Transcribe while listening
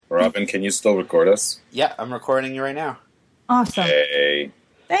Robin, can you still record us? Yeah, I'm recording you right now. Awesome. Hey.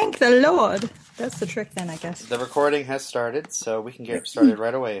 Thank the Lord. That's the trick then, I guess. The recording has started, so we can get started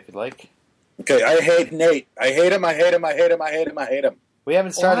right away if you'd like. Okay, I hate Nate. I hate him, I hate him, I hate him, I hate him, I hate him. We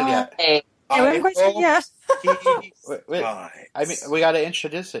haven't started yet. Yeah, we haven't quite said yes. Wait, I mean, we got to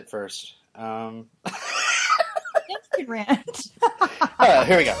introduce it first. Instant rant.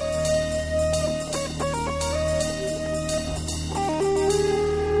 Here we go.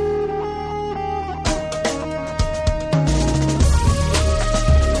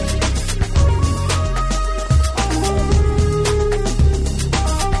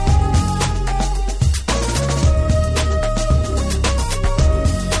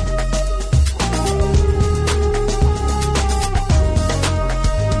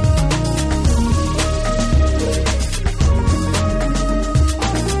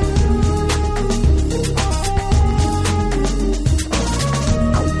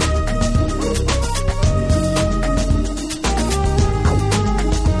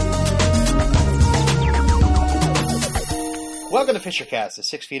 Welcome to FisherCast, a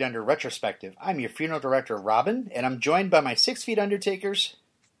 6 Feet Under retrospective. I'm your funeral director, Robin, and I'm joined by my 6 Feet Undertakers,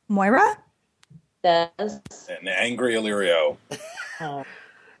 Moira? Does. And angry Illyrio.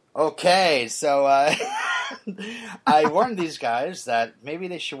 Okay, so I warned these guys that maybe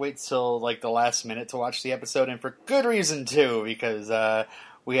they should wait till like the last minute to watch the episode, and for good reason too, because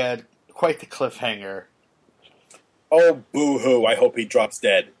we had quite the cliffhanger. Oh, boo-hoo, I hope he drops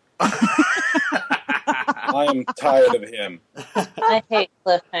dead. I am tired of him. I hate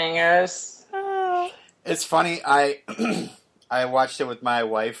cliffhangers. It's funny, I watched it with my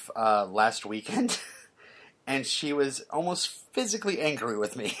wife last weekend, and she was almost physically angry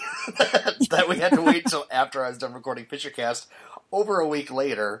with me that we had to wait till after I was done recording FisherCast over a week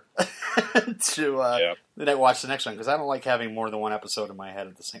later to then I watch the next one, because I don't like having more than one episode in my head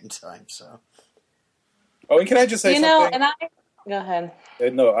at the same time. So. Oh, and can I just say something? And go ahead.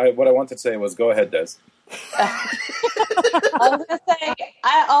 No, what I wanted to say was, go ahead, Des. I was going to say,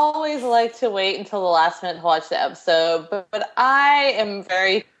 I always like to wait until the last minute to watch the episode, but I am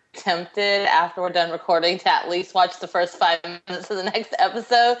very tempted after we're done recording to at least watch the first 5 minutes of the next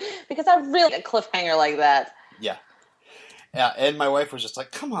episode, because I really like a cliffhanger like that. Yeah. Yeah, and my wife was just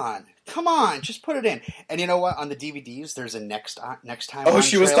like, come on, just put it in. And you know what? On the DVDs, there's a next time. Oh,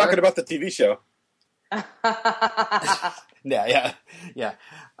 she was talking about the TV show. Yeah.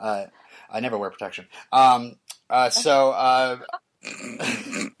 I never wear protection. Just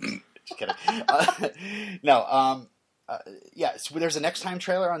kidding. So there's a next time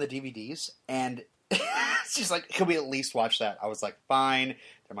trailer on the DVDs, and she's like, "Can we at least watch that?" I was like, "Fine."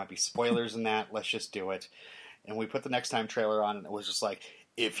 There might be spoilers in that. Let's just do it. And we put the next time trailer on, and it was just like,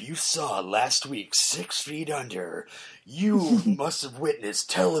 if you saw last week's 6 Feet Under, you must have witnessed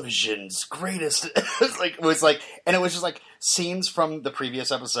television's greatest. It was like, and it was just like scenes from the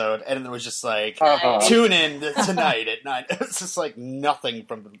previous episode, and it was just like, tune in tonight at 9. It was just like nothing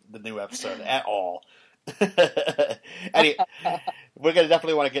from the new episode at all. Anyway, we're gonna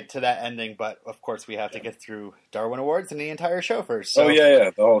definitely want to get to that ending, but of course we have to get through Darwin Awards and the entire show first. So. Oh yeah,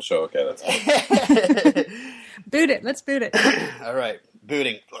 the whole show. Okay, that's fine. Boot it. Let's boot it. All right.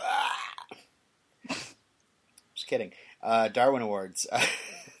 Booting. Just kidding. Darwin Awards.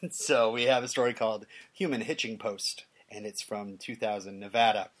 So we have a story called Human Hitching Post, and it's from 2000,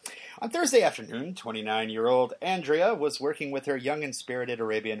 Nevada. On Thursday afternoon, 29-year-old Andrea was working with her young and spirited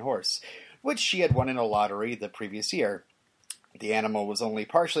Arabian horse, which she had won in a lottery the previous year. The animal was only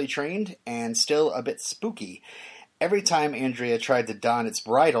partially trained and still a bit spooky. Every time Andrea tried to don its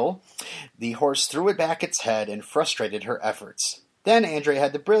bridle, the horse threw it back its head and frustrated her efforts. Then Andrea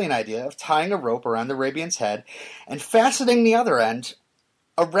had the brilliant idea of tying a rope around the Arabian's head and fastening the other end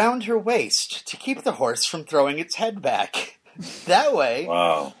around her waist to keep the horse from throwing its head back. That way,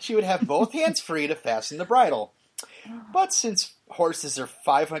 She would have both hands free to fasten the bridle. But since horses are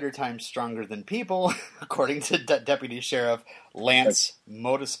 500 times stronger than people, according to Deputy Sheriff Lance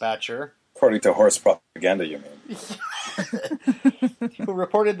Modispatcher, according to horse propaganda, you mean? Who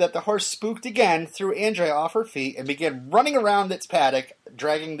reported that the horse spooked again, threw Andrea off her feet, and began running around its paddock,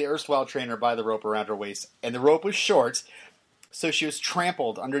 dragging the erstwhile trainer by the rope around her waist. And the rope was short, so she was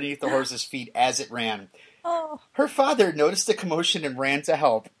trampled underneath the horse's feet as it ran. Oh. Her father noticed the commotion and ran to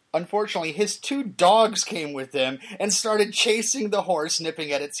help. Unfortunately, his 2 dogs came with him and started chasing the horse,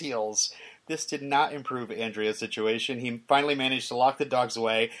 nipping at its heels. This did not improve Andrea's situation. He finally managed to lock the dogs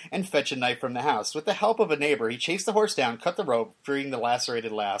away and fetch a knife from the house. With the help of a neighbor, he chased the horse down, cut the rope, freeing the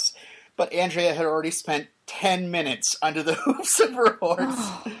lacerated lass. But Andrea had already spent 10 minutes under the hoofs of her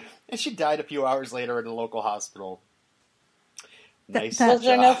horse, and she died a few hours later at a local hospital. Nice. that- Was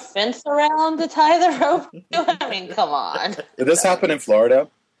there no fence around to tie the rope to? I mean, come on. Did this happen in Florida?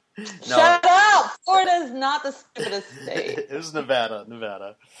 Shut up! Florida is not the stupidest state. It was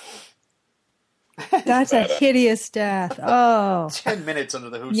Nevada. That's a hideous death. Oh. 10 minutes under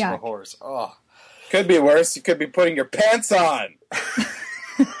the hooves of a horse. Oh. Could be worse. You could be putting your pants on.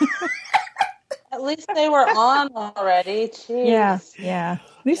 At least they were on already. Jeez. Yeah.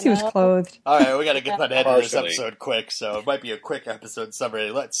 At least he was clothed. All right, we got to get that end of this Partially. episode quick, so it might be a quick episode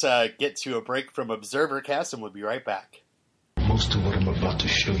summary. Let's get to a break from ObserverCast, and we'll be right back. Most of what I'm about to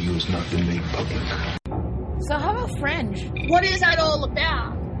show you has not been made public. So how about Fringe? What is that all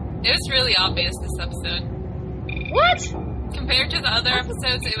about? It was really obvious this episode. What? Compared to the other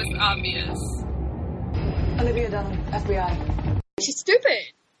episodes, it was obvious. Olivia Dunham, FBI. She's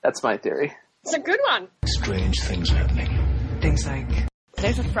stupid. That's my theory. It's a good one. Strange things happening. Things like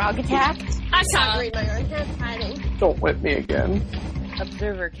there's a frog attack. I can't read my own handwriting. Don't whip me again.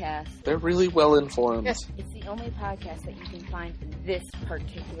 ObserverCast. They're really well informed. Yes. It's the only podcast that you can find for this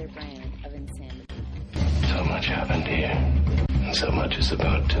particular brand of insanity. So much happened here, and so much is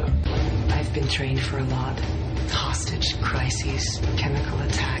about to. I've been trained for a lot. Hostage crises, chemical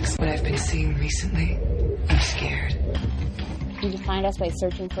attacks. What I've been seeing recently, I'm scared. You can find us by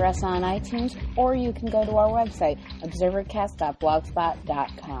searching for us on iTunes, or you can go to our website,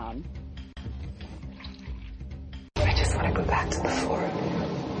 observercast.blogspot.com. I just want to go back to the fort.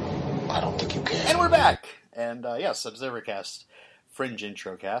 I don't think you can. And we're back! And yes, ObserverCast, Fringe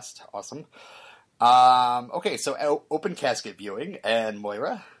intro cast. Awesome. Okay, so open casket viewing, and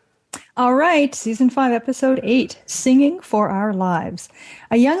Moira? All right, Season 5, Episode 8, Singing for Our Lives.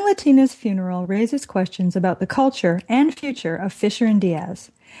 A young Latina's funeral raises questions about the culture and future of Fisher and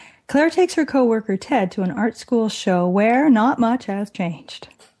Diaz. Claire takes her co-worker Ted to an art school show where not much has changed.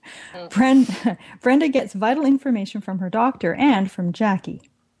 Brenda gets vital information from her doctor and from Jackie.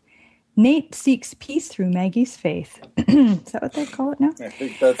 Nate seeks peace through Maggie's faith. Is that what they call it now? I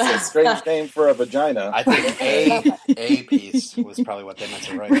think that's a strange name for a vagina. I think a piece was probably what they meant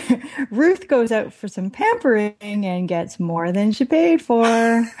to write. Ruth goes out for some pampering and gets more than she paid for.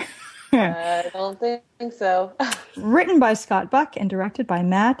 I don't think so. Written by Scott Buck and directed by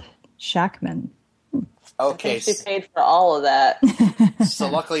Matt Shackman. Okay, She paid for all of that. so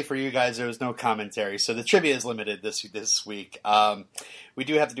luckily for you guys, there was no commentary, so the trivia is limited this week. We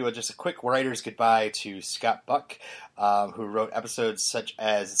do have to do just a quick writer's goodbye to Scott Buck, who wrote episodes such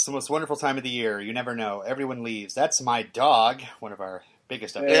as It's the Most Wonderful Time of the Year, You Never Know, Everyone Leaves, That's My Dog, one of our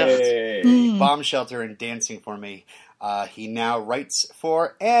biggest episodes, Bomb Shelter, and Dancing for Me. He now writes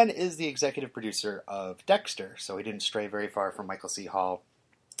for and is the executive producer of Dexter, so he didn't stray very far from Michael C. Hall.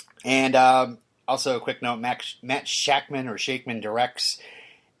 And also, a quick note, Matt Shackman, or Shakeman, directs,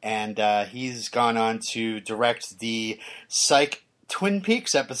 and he's gone on to direct the Psych Twin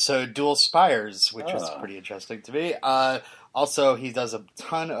Peaks episode Dual Spires, which was pretty interesting to me. Also, he does a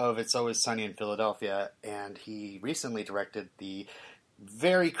ton of It's Always Sunny in Philadelphia, and he recently directed the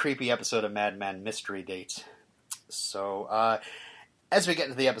very creepy episode of Mad Men Mystery Date. So, as we get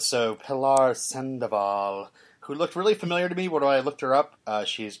into the episode, Pilar Sandoval, who looked really familiar to me when I looked her up,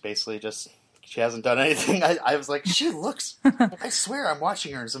 she's basically just... She hasn't done anything. I was like, she looks... I swear I'm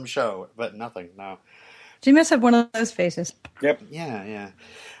watching her in some show, but nothing, no. She must have one of those faces. Yep. Yeah.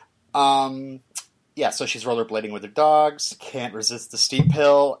 So she's rollerblading with her dogs, can't resist the steep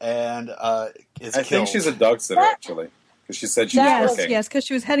hill, and is I killed. think she's a dog sitter, actually. Because she said she was working. Yes, because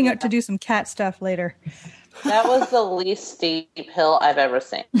she was heading out to do some cat stuff later. That was the least steep hill I've ever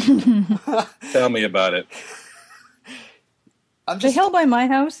seen. Tell me about it. The hill by my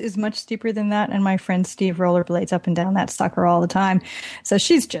house is much steeper than that, and my friend Steve rollerblades up and down that sucker all the time. So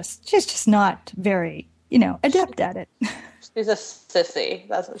she's just not very, adept at it. She's a sissy.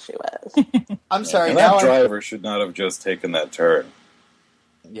 That's what she was. I'm sorry. And Now that driver should not have just taken that turn.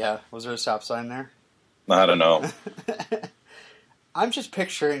 Yeah, was there a stop sign there? I don't know. I'm just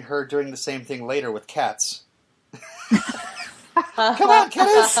picturing her doing the same thing later with cats. Come on,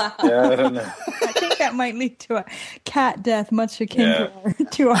 kitties! Yeah, I don't know. I think that might lead to a cat death, much akin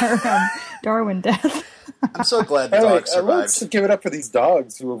to our Darwin death. I'm so glad the Anyway, dog survived. let's give it up for these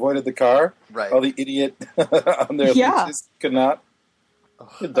dogs who avoided the car. Right. All the idiot on their leashes could not.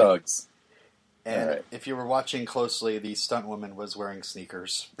 Good dogs. And if you were watching closely, the stunt woman was wearing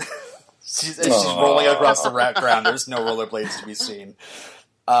sneakers. she's rolling across the ground. There's no rollerblades to be seen.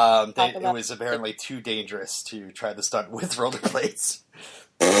 It was apparently too dangerous to try the stunt with rollerblades.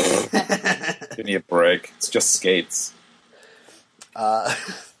 Give me a break. It's just skates.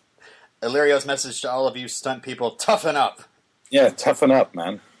 Illyrio's message to all of you stunt people, toughen up. Yeah, toughen up,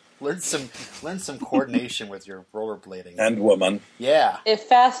 man. Learn some coordination with your rollerblading. And woman. Yeah. If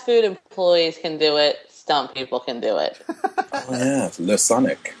fast food employees can do it, stunt people can do it. Oh, yeah. Le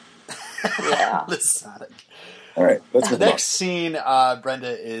Sonic. Yeah. Le Sonic. All right, let's move on. Next scene,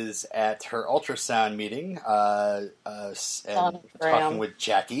 Brenda is at her ultrasound meeting and talking with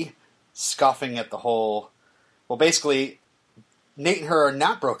Jackie, scoffing at the whole... Well, basically, Nate and her are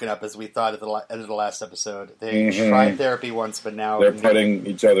not broken up as we thought at the end of the last episode. They tried therapy once, but now... They're putting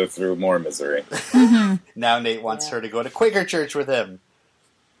each other through more misery. Now Nate wants her to go to Quaker church with him.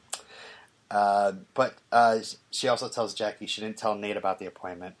 But she also tells Jackie she didn't tell Nate about the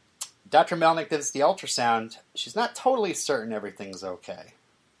appointment. Dr. Melnick does the ultrasound. She's not totally certain everything's okay,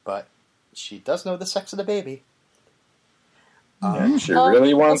 but she does know the sex of the baby. She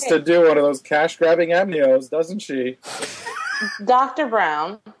really wants to do one of those cash-grabbing amnios, doesn't she? Dr.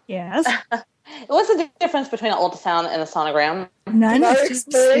 Brown. Yes. What's the difference between an ultrasound and a sonogram? None.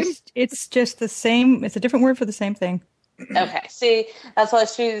 It's just the same. It's a different word for the same thing. Okay. See, that's why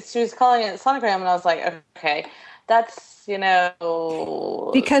she was calling it sonogram, and I was like, okay, that's,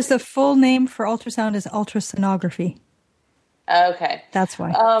 Because the full name for ultrasound is ultrasonography. Okay. That's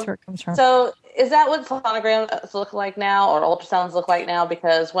why. That's where it comes from. So is that what sonograms look like now, or ultrasounds look like now?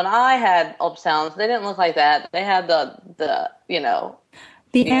 Because when I had ultrasounds, they didn't look like that. They had the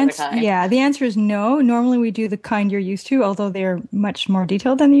answer is no. Normally we do the kind you're used to, although they're much more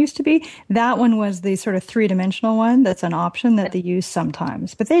detailed than they used to be. That one was the sort of 3-dimensional one. That's an option that they use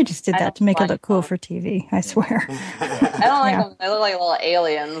sometimes, but they just did that to make it look cool for TV. I swear. I don't like them. They look like little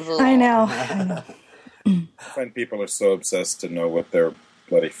aliens. I know. I find people are so obsessed to know what their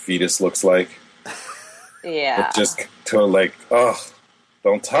bloody fetus looks like. Yeah. But just to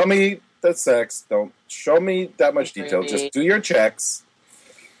don't tell me the sex. Don't show me that much detail. Just do your checks.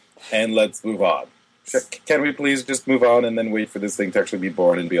 And let's move on. Can we please just move on and then wait for this thing to actually be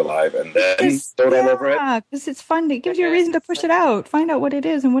born and be alive and then start all over it? Yeah, because it's fun. It gives you a reason to push it out. Find out what it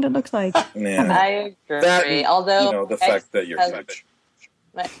is and what it looks like. Yeah. I agree. Although the fact that you're huge.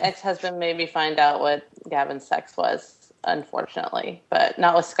 My ex-husband made me find out what Gavin's sex was, unfortunately. But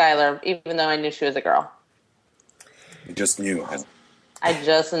not with Skylar, even though I knew she was a girl. You just knew. I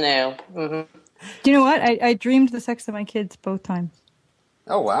just knew. Mm-hmm. Do you know what? I dreamed the sex of my kids both times.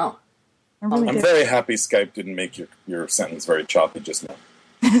 Oh, wow. I'm very happy Skype didn't make your sentence very choppy just now.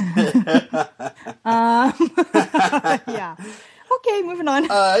 Yeah. Okay, moving on.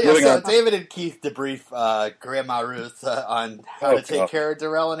 David and Keith debrief Grandma Ruth on how to take care of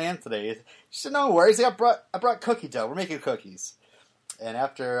Darrell and Anthony. She said, "No worries, I brought cookie dough. We're making cookies." And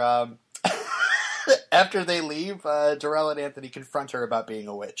after after they leave, Darrell and Anthony confront her about being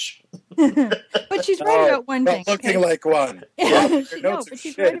a witch. But she's right about one thing. Looking like one. But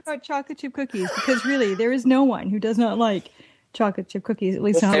she's right about chocolate chip cookies, because really, there is no one who does not like chocolate chip cookies, at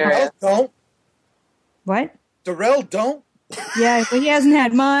least Darrell don't. What? Darrell don't? Yeah, but he hasn't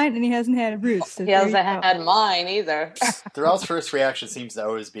had mine, and he hasn't had Ruth's. So he hasn't had mine either. Darrell's first reaction seems to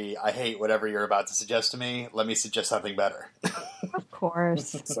always be, "I hate whatever you're about to suggest to me. Let me suggest something better." Of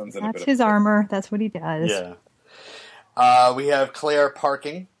course. That's his armor. That's what he does. Yeah. We have Claire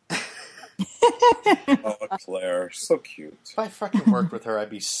parking. Oh, Claire. So cute. If I fucking worked with her, I'd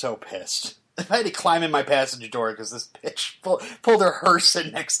be so pissed. If I had to climb in my passenger door because this bitch pulled her hearse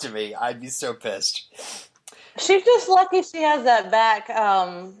in next to me, I'd be so pissed. She's just lucky she has that back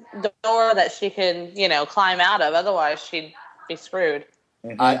door that she can, climb out of. Otherwise, she'd be screwed.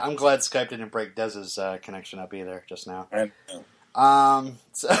 Mm-hmm. I'm glad Skype didn't break Dez's connection up either just now. I know.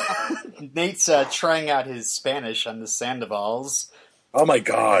 So Nate's trying out his Spanish on the Sandovals. Oh my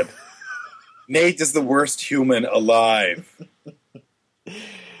God. Nate is the worst human alive.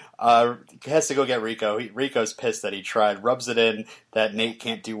 Has to go get Rico. Rico's pissed that he tried. Rubs it in that Nate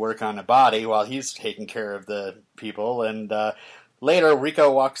can't do work on a body while he's taking care of the people. And later,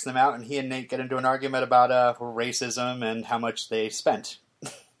 Rico walks them out, and he and Nate get into an argument about racism and how much they spent.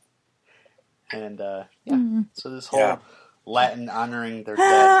 And so this whole Latin honoring their dead.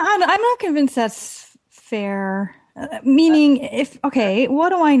 I'm not convinced that's fair. Meaning, what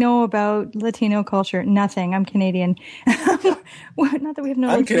do I know about Latino culture? Nothing. I'm Canadian. Not that we have no.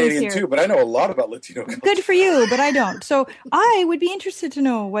 I'm Latinos Canadian here. too, but I know a lot about Latino culture. Good for you, but I don't. So I would be interested to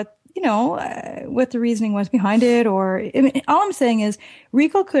know what the reasoning was behind it. Or all I'm saying is,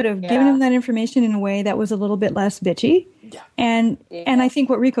 Rico could have given him that information in a way that was a little bit less bitchy. Yeah. And I think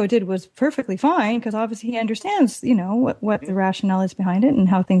what Rico did was perfectly fine, because obviously he understands, what the rationale is behind it and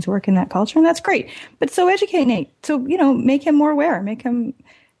how things work in that culture, and that's great. But so educate Nate. So, make him more aware. Make him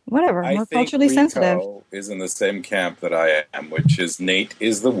whatever. I We're think culturally Rico sensitive. is in the same camp that I am, which is Nate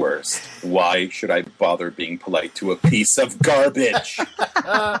is the worst. Why should I bother being polite to a piece of garbage?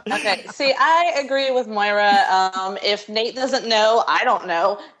 Okay, see, I agree with Moira. If Nate doesn't know, I don't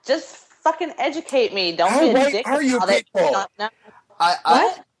know. Just fucking educate me. Don't How be a white dick are you about it. people? Don't know.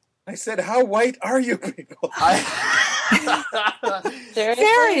 What? I said, how white are you people? Seriously?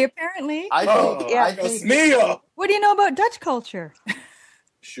 Very, apparently. I think. Yeah. I think. Mio! What do you know about Dutch culture?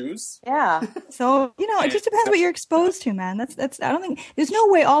 Shoes? Yeah. So, it just depends what you're exposed to, man. That's I don't think there's no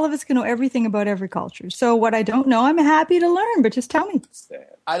way all of us can know everything about every culture. So what I don't know, I'm happy to learn, but just tell me.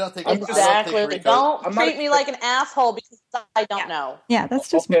 I don't think. Exactly. Rico, Don't I'm not treat me like an asshole because I don't know. Yeah, that's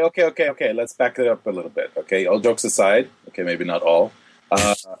just Okay. Let's back it up a little bit. Okay, all jokes aside. Okay, maybe not all.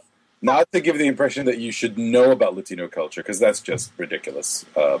 Not to give the impression that you should know about Latino culture, because that's just ridiculous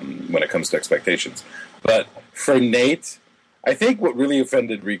when it comes to expectations. But for Nate, I think what really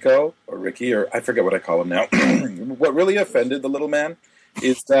offended Rico, or Ricky, or I forget what I call him now, what really offended the little man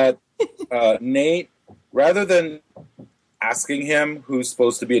is that Nate, rather than asking him, who's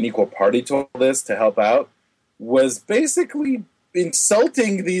supposed to be an equal party to all this, to help out, was basically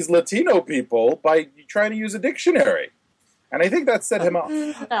insulting these Latino people by trying to use a dictionary. And I think that set him off.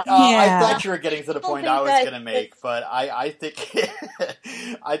 I thought you were getting to the point I was going to make, but I think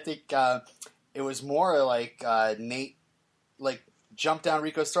it was more like Nate jumped down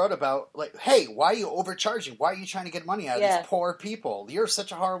Rico's throat about hey, why are you overcharging? Why are you trying to get money out of these poor people? You're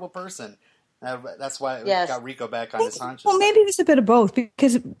such a horrible person. That's why it got Rico back on his haunches. Well, maybe it's a bit of both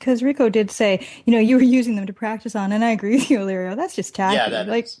because Rico did say, you were using them to practice on, and I agree with you, Illyrio. That's just tacky. Yeah,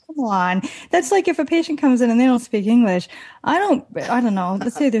 come on. That's like if a patient comes in and they don't speak English. I don't know.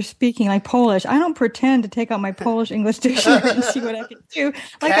 Let's say they're speaking Polish. I don't pretend to take out my Polish English dictionary and see what I can do.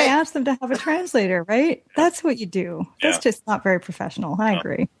 I asked them to have a translator, right? That's what you do. That's just not very professional. I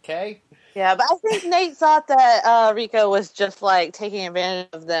agree. Okay. Yeah, but I think Nate thought that Rico was just taking advantage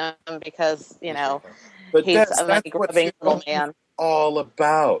of them because but he's that's a grubbing little man. All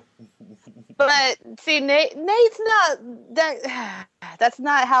about. But see, Nate's not that. That's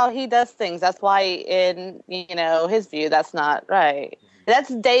not how he does things. That's why, in his view, that's not right.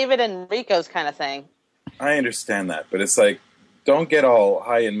 That's David and Rico's kind of thing. I understand that, but it's don't get all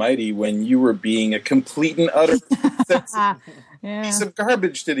high and mighty when you were being a complete and utter piece of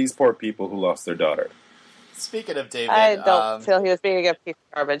garbage to these poor people who lost their daughter. Speaking of David, I don't feel he was being a piece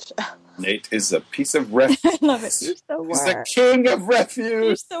of garbage. Nate is a piece of refuse. I love it. He's the worst. He's the king of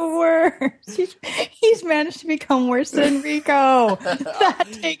refuse. He's the worst. He's managed to become worse than Rico. That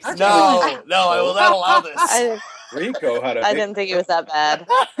takes No, I will not allow this. Rico had I didn't think it was that bad.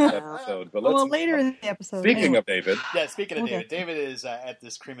 episode, but later in the episode. Speaking of David. Yeah, speaking of David. David is at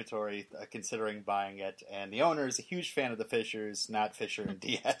this crematory considering buying it, and the owner is a huge fan of the Fishers, not Fisher and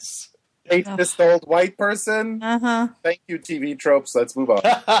Diaz. Hate this old white person. Thank you, TV tropes. Let's move on.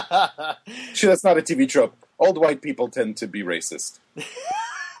 Actually, that's not a TV trope. Old white people tend to be racist.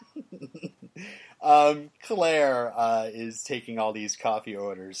 Claire is taking all these coffee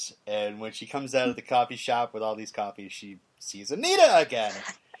orders, and when she comes out of the coffee shop with all these coffees, she sees Anita again.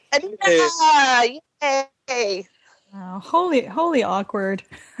 Anita! Yay! Oh, holy awkward.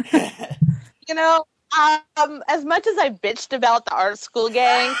 As much as I bitched about the art school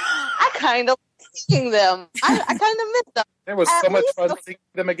gang, I kind of like seeing them. I kind of miss them. There was so much fun seeing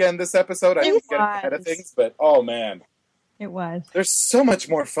them again this episode. I didn't get ahead of things, but oh man. It was. There's so much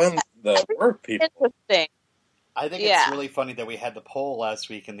more fun than the work people. Interesting. I think it's really funny that we had the poll last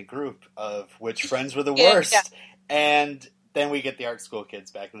week in the group of which friends were the worst. And then we get the art school kids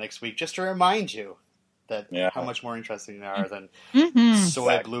back the next week just to remind you that how much more interesting they are than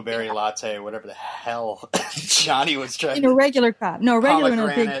soy blueberry latte or whatever the hell Johnny was trying in a regular cup. No, regular in a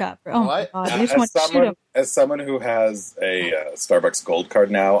big cup. Oh, what? God, you just want to shoot him. As someone who has a Starbucks Gold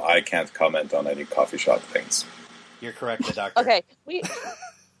card now, I can't comment on any coffee shop things. You're correct, the doctor. Okay,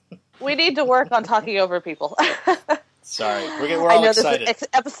 we need to work on talking over people. Sorry, we're all excited. This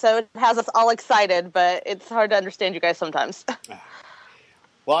episode has us all excited, but it's hard to understand you guys sometimes.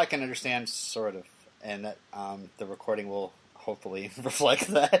 Well, I can understand, sort of, and that the recording will hopefully reflect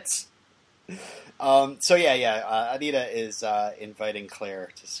that. Anita is inviting Claire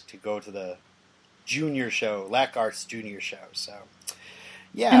to go to the junior show, Lac Arts junior show, so...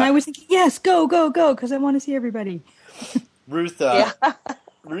 Yeah. And I was thinking, yes, go, because I want to see everybody. Ruth,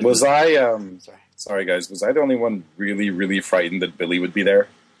 Ruth was I, sorry guys, was I the only one really, really frightened that Billy would be there?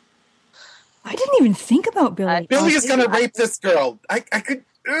 I didn't even think about Billy. Billy is going to rape this girl. I could,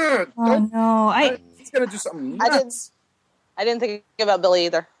 no, he's going to do something nuts. I didn't think about Billy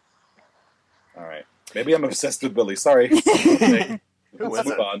either. All right. Maybe I'm obsessed with Billy. Sorry. Let's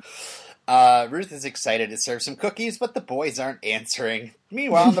move on. Ruth is excited to serve some cookies, but the boys aren't answering.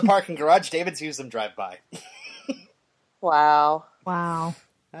 Meanwhile, in the parking garage, David sees them drive by. Wow.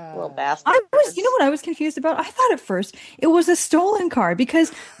 Little bastard. You know what I was confused about? I thought at first it was a stolen car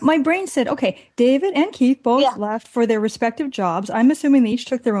because my brain said, okay, David and Keith both left for their respective jobs. I'm assuming they each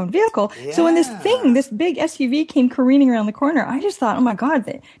took their own vehicle. Yeah. So when this big SUV came careening around the corner, I just thought, oh my God,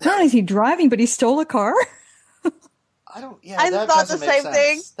 not only is he driving, but he stole a car. I thought the same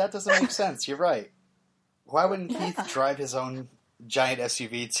thing. That doesn't make sense. You're right. Why wouldn't Keith drive his own giant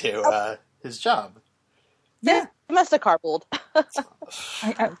SUV to his job? Yeah. He must have carpooled.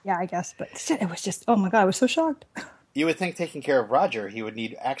 I guess. But it was just, oh my God, I was so shocked. You would think taking care of Roger, he would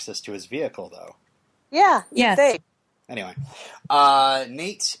need access to his vehicle, though. Yeah. Yes. Anyway,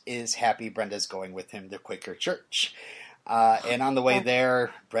 Nate is happy Brenda's going with him to Quaker Church. And on the way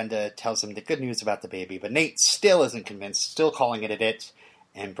there, Brenda tells him the good news about the baby, but Nate still isn't convinced, still calling it a it.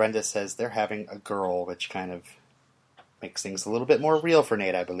 And Brenda says they're having a girl, which kind of makes things a little bit more real for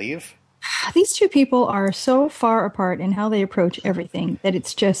Nate, I believe. These two people are so far apart in how they approach everything that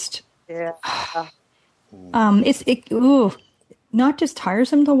it's just... Yeah. Not just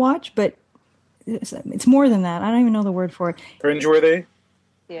tiresome to watch, but it's more than that. I don't even know the word for it. Cringeworthy?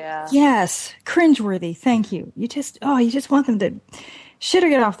 Yeah. Yes, cringeworthy. Thank you. You just want them to shit or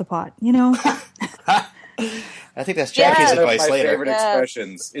get off the pot, you know? I think that's Jackie's advice One of my later. favorite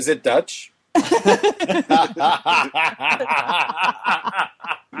expressions. Is it Dutch?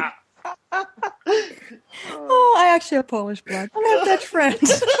 Oh, I actually have Polish blood. I have Dutch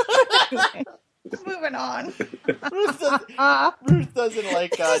friends. Anyway, moving on. Ruth doesn't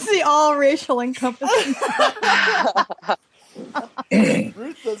like... This is the all-racial encompassing.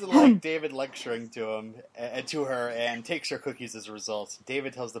 Ruth doesn't like David lecturing to her and takes her cookies as a result.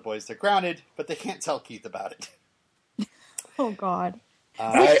 David tells the boys they're grounded, but they can't tell Keith about it. Oh, God.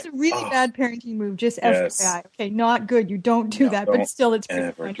 This is a really bad parenting move, just FYI. Okay, not good. You don't do that, but still it's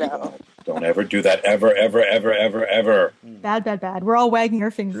pretty funny. Don't ever do that. Ever, ever, ever, ever, ever. Bad. We're all wagging our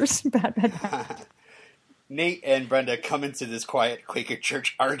fingers. Bad. Nate and Brenda come into this quiet Quaker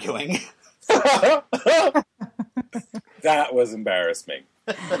church arguing. That was embarrassing.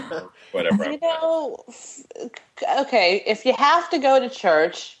 Whatever. You know, okay, if you have to go to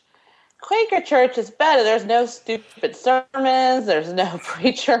church, Quaker church is better. There's no stupid sermons. There's no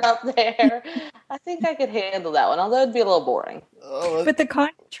preacher up there. I think I could handle that one, although it'd be a little boring. But the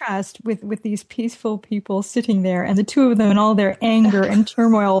contrast with these peaceful people sitting there and the two of them and all their anger and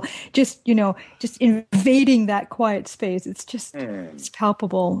turmoil just invading that quiet space, it's just it's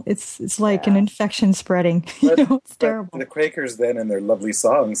palpable. It's like an infection spreading. It's terrible. The Quakers then in their lovely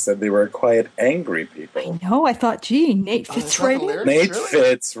songs said they were quiet, angry people. I know. I thought, gee, Nate fits right in. Nate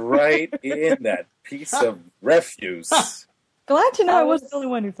fits right in that piece of refuse. Glad to know I wasn't the only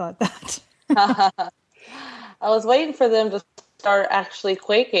one who thought that. I was waiting for them to start actually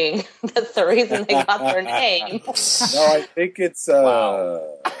quaking. That's the reason they got their name. No, I think it's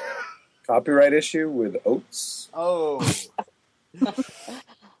a copyright issue with Oates. Oh.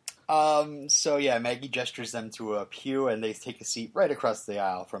 So yeah, Maggie gestures them to a pew, and they take a seat right across the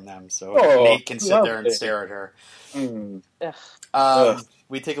aisle from them, so Nate can sit there and stare at her.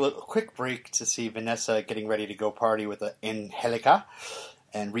 We take a quick break to see Vanessa getting ready to go party with Angelica,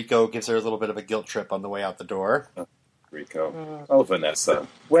 and Rico gives her a little bit of a guilt trip on the way out the door. Rico. Oh, Vanessa.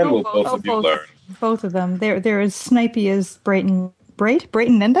 When will both of you learn? Both of them. They're as snipey as Brayton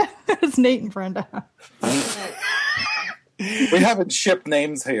Nenda? It's Nate and Brenda. We haven't shipped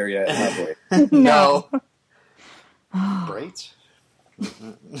names here yet, have we? No. Great.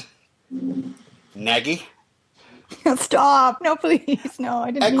 Nagy? Stop. No, please. No,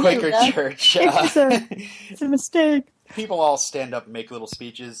 I didn't mean Quaker that. Church. It's a mistake. People all stand up and make little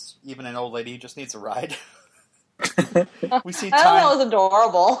speeches. Even an old lady who just needs a ride. We see time. I thought that was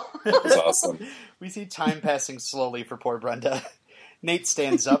adorable. That's awesome. We see time passing slowly for poor Brenda. Nate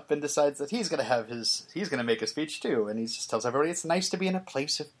stands up and decides that he's going to make a speech too, and he just tells everybody it's nice to be in a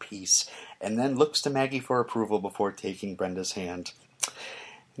place of peace, and then looks to Maggie for approval before taking Brenda's hand.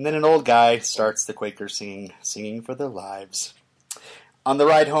 And then an old guy starts the Quakers singing for their lives. On the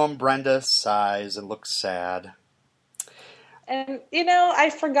ride home, Brenda sighs and looks sad. And, I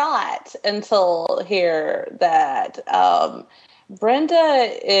forgot until here that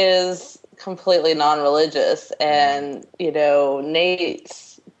Brenda is completely non-religious, and,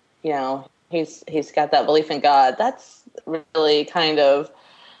 Nate's, he's got that belief in God. That's really kind of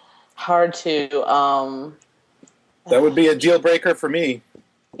hard to... that would be a deal breaker for me.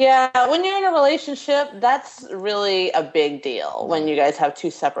 Yeah, when you're in a relationship, that's really a big deal when you guys have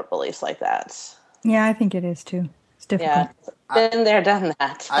two separate beliefs like that. Yeah, I think it is too. It's difficult. Yeah, Been there, done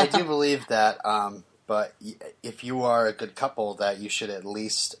that. I do believe that, but if you are a good couple, that you should at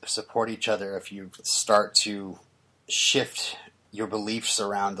least support each other if you start to shift your beliefs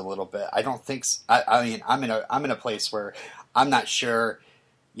around a little bit. I don't think. I mean, I'm in a place where I'm not sure.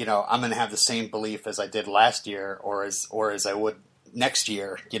 I'm going to have the same belief as I did last year, or as I would next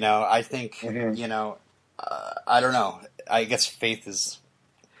year. I think. Mm-hmm. I don't know. I guess faith is.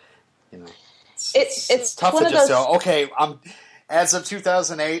 It's tough one to of just those... go. Okay, as of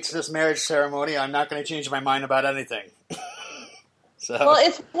 2008, this marriage ceremony, I'm not going to change my mind about anything. Well,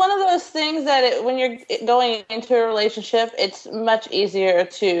 it's one of those things that when you're going into a relationship, it's much easier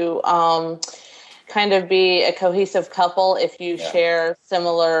to kind of be a cohesive couple if you share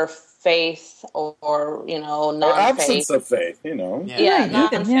similar faith or non-faith. Or absence of faith, Yeah,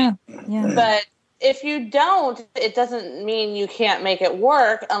 non-faith. Yeah. But if you don't, it doesn't mean you can't make it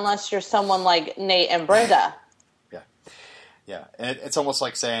work unless you're someone like Nate and Brenda. Yeah. It's almost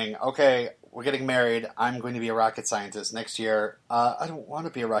like saying, okay, we're getting married. I'm going to be a rocket scientist next year. I don't want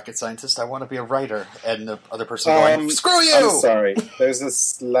to be a rocket scientist. I want to be a writer. And the other person going, screw you! I'm sorry. There's a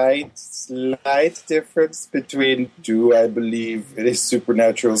slight difference between do I believe in a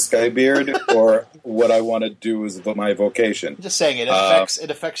supernatural Skybeard or what I want to do is my vocation. I'm just saying it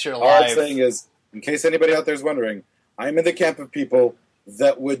affects your All life. I'm saying is, in case anybody out there is wondering, I'm in the camp of people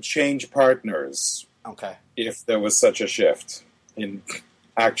that would change partners. Okay. If there was such a shift in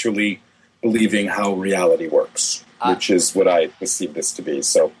actually believing how reality works, which is what I perceive this to be.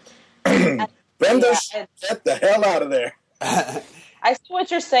 So, Brenda, get the hell out of there. I see what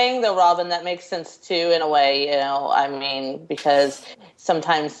you're saying, though, Robin. That makes sense, too, in a way, because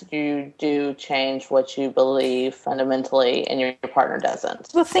sometimes you do change what you believe fundamentally, and your partner doesn't.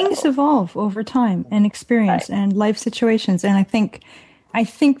 Well, things evolve over time and experience and life situations. And I think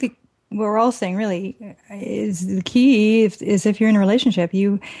what we're all saying really is the key is if you're in a relationship,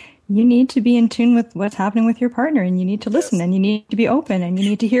 you need to be in tune with what's happening with your partner, and you need to listen, and you need to be open, and you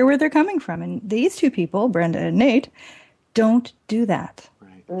need to hear where they're coming from. And these two people, Brenda and Nate, don't do that.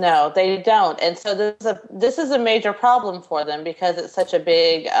 No, they don't. And so this is a major problem for them because it's such a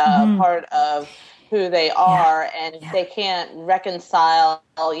big part of who they are, and if they can't reconcile,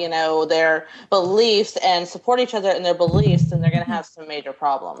 their beliefs and support each other in their beliefs, then they're going to have some major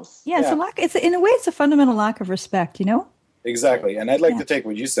problems. Yeah, it's in a way, it's a fundamental lack of respect, Exactly. And I'd like to take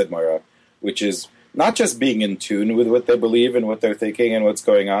what you said, Moira, which is not just being in tune with what they believe and what they're thinking and what's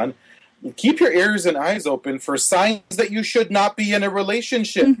going on. Keep your ears and eyes open for signs that you should not be in a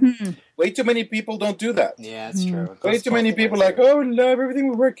relationship. Mm-hmm. Way too many people don't do that. Yeah, that's true. Way too many people are like, oh, love, everything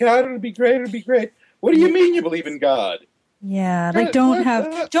will work out. It'll be great. It'll be great. What do you mean you believe in God? Yeah,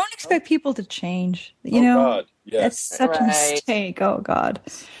 don't expect people to change. God. Yes. That's such a mistake. Oh, God.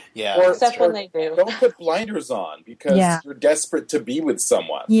 Yeah. Except when they do. Don't put blinders on because you're desperate to be with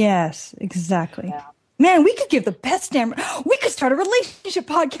someone. Yes, exactly. Yeah. Man, we could give the best we could start a relationship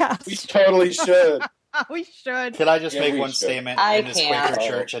podcast. We totally should. We should. Could I just make one statement in this can't. Quaker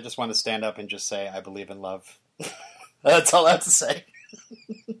church? I just want to stand up and just say, I believe in love. That's all I have to say.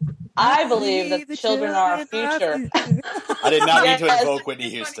 I believe that the children are our future. I did not mean to invoke Whitney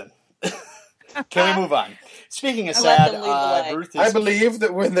Houston. Can we move on? Speaking of sad, Ruth is... I believe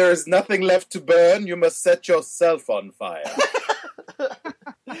that when there is nothing left to burn, you must set yourself on fire.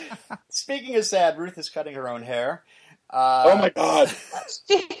 Speaking of sad, Ruth is cutting her own hair. Oh my God!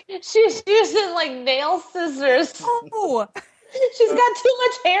 She's using like nail scissors. Oh, she's got too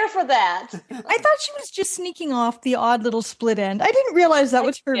much hair for that. I thought she was just sneaking off the odd little split end. I didn't realize that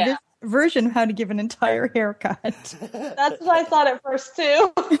was her version of how to give an entire haircut. That's what I thought at first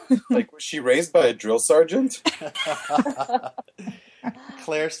too. Like, was she raised by a drill sergeant?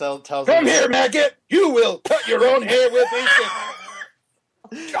 Claire still tells "Come here, maggot! You will cut your own hair with Ethan."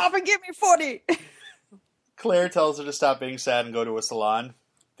 Drop and give me 40. Claire tells her to stop being sad and go to a salon.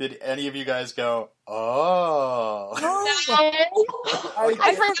 Did any of you guys go, oh?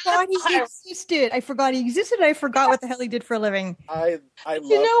 I forgot he existed. I forgot what the hell he did for a living. I love,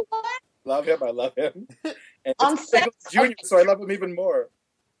 you know what? Love him. I love him. And on set, Junior, so I love him even more.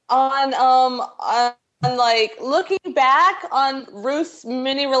 On like looking back on Ruth's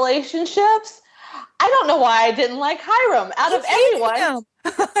many relationships, I don't know why I didn't like Hiram out of anyone.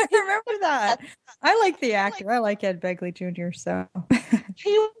 I remember that. I like the actor. I like Ed Begley Jr. So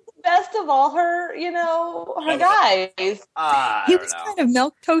he was the best of all her, her guys. He was kind of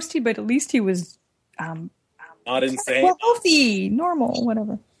milk toasty, but at least he was not insane. Well, healthy, normal,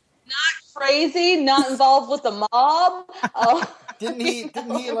 whatever. Not crazy, not involved with the mob. Didn't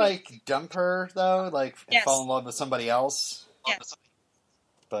he like dump her though? Like yes. fall in love with somebody else? Yes.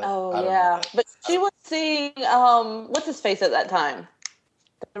 But Oh, I don't yeah. know. But she was seeing, what's his face at that time?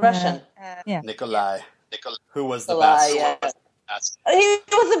 The Russian. Yeah. Nikolai, who was the Nikolai, best. yeah. He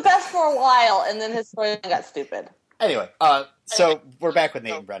was the best for a while, and then his story got stupid. Anyway, so we're back with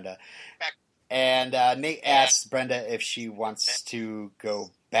Nate and Brenda. And Nate asks Brenda if she wants to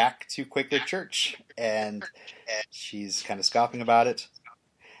go back to Quaker Church. And she's kind of scoffing about it.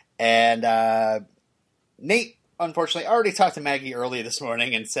 And Nate, unfortunately, already talked to Maggie early this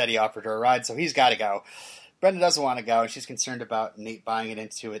morning and said he offered her a ride, so he's got to go. Brenda doesn't want to go, and she's concerned about Nate buying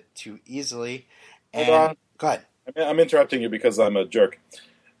into it too easily. And Hold on. Go ahead. I'm interrupting you because I'm a jerk.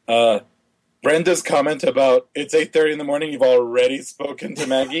 Brenda's comment about it's 8:30 in the morning, you've already spoken to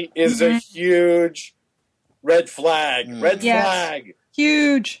Maggie, is a huge red flag. Red flag.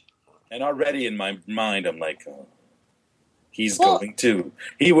 Huge. And already in my mind, I'm like, oh, he's going to.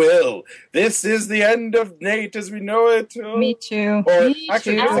 He will. This is the end of Nate as we know it. Oh. Me too. Or Me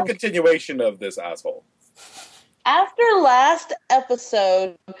actually, too. it's a continuation of this asshole. After last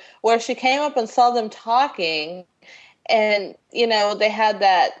episode, where she came up and saw them talking, and, you know, they had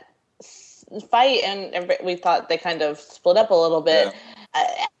that fight, and we thought they kind of split up a little bit. Yeah.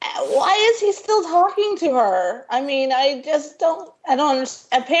 Why is he still talking to her? I mean, I don't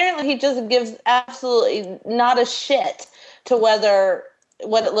understand. Apparently, he just gives absolutely not a shit to what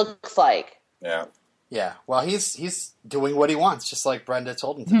it looks like. Yeah. Yeah, well, he's doing what he wants, just like Brenda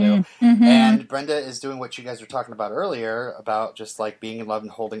told him to do. Mm-hmm. And Brenda is doing what you guys were talking about earlier, about just like being in love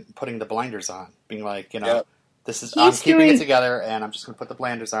and putting the blinders on. Being like, you know, I'm keeping it together, and I'm just going to put the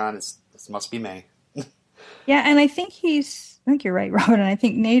blinders on. This must be me. Yeah, and I think you're right, Robert, and I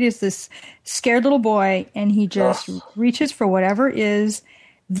think Nate is this scared little boy, and he just reaches for whatever is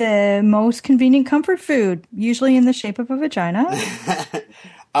the most convenient comfort food, usually in the shape of a vagina.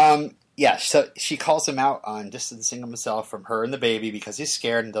 Yeah, so she calls him out on distancing himself from her and the baby because he's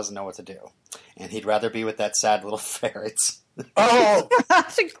scared and doesn't know what to do. And he'd rather be with that sad little ferret. Oh!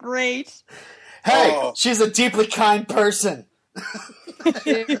 That's great. Hey, she's a deeply kind person.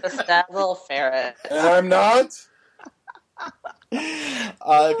 She's a sad little ferret. And I'm not?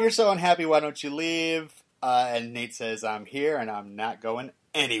 If you're so unhappy, why don't you leave? And Nate says, I'm here and I'm not going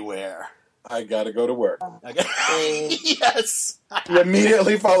anywhere. I gotta go to work. Okay. Yes. He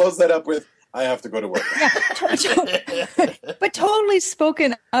immediately follows that up with, I have to go to work. But totally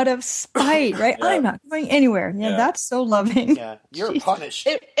spoken out of spite, right? Yeah. I'm not going anywhere. Yeah, that's so loving. Yeah, you're punished.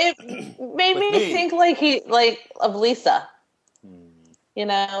 It made me think of Lisa. You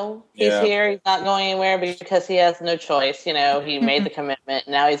know, he's here, he's not going anywhere because he has no choice. You know, he made the commitment.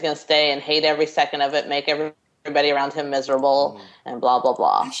 Now he's going to stay and hate every second of it, make everybody around him miserable, and blah, blah,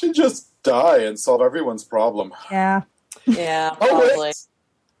 blah. He should just die and solve everyone's problem. Yeah. Yeah, probably.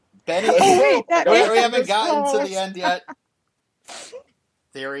 Benny, we haven't gotten to the end yet.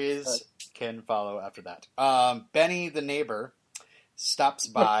 Theories can follow after that. Benny, the neighbor, stops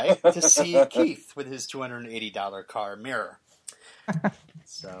by to see Keith with his $280 car mirror.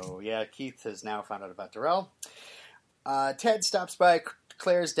 So, yeah, Keith has now found out about Darrell. Ted stops by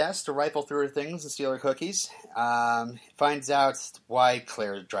Claire's desk to rifle through her things and steal her cookies. Finds out why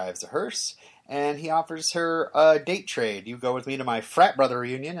Claire drives a hearse, and he offers her a date trade. You go with me to my frat brother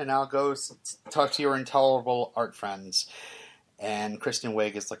reunion, and I'll go talk to your intolerable art friends. And Kristen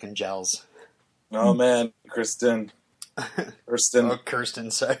Wiig is looking gels. Oh, man, Kirsten. Oh,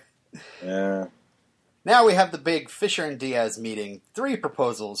 Kirsten, sorry. Yeah. Now we have the big Fisher and Diaz meeting. 3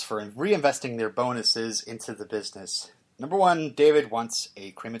 proposals for reinvesting their bonuses into the business. Number 1, David wants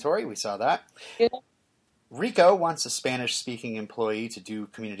a crematory. We saw that. Yeah. Rico wants a Spanish-speaking employee to do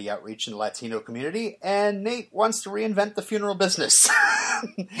community outreach in the Latino community. And Nate wants to reinvent the funeral business.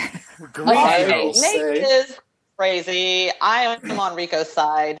 Nate is crazy. I am on Rico's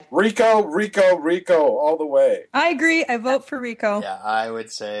side. Rico, all the way. I agree. I vote for Rico. Yeah, I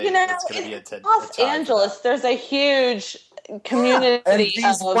would say You know, it's going to be a Los Angeles, there's a huge community. And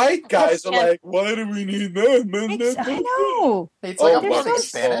these white guys are like, why do we need that? I know. It's like, Oh, I'm learning my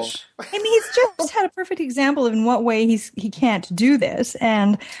Spanish. I mean, he's just had a perfect example of in what way he can't do this,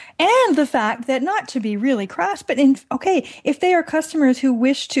 and the fact that, not to be really crass, but if they are customers who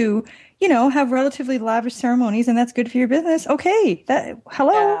wish to, have relatively lavish ceremonies, and that's good for your business. Okay,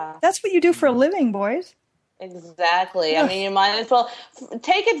 that's what you do for a living, boys. Exactly. I mean, you might as well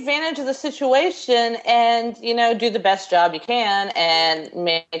take advantage of the situation and, do the best job you can and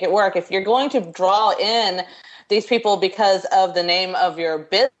make it work. If you're going to draw in these people because of the name of your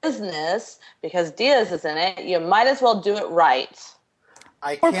business, because Diaz is in it, you might as well do it right.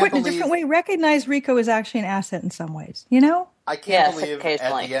 Or put in a different way, recognize Rico is actually an asset in some ways, I can't believe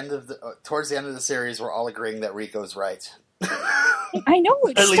at the end of towards the end of the series, we're all agreeing that Rico's right. I know,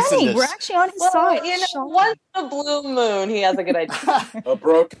 it's At least in stunning. this. We're actually on his Well, side. you know, once in a blue moon, he has a good idea. A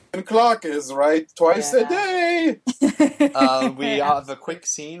broken clock is right twice a day. We have a quick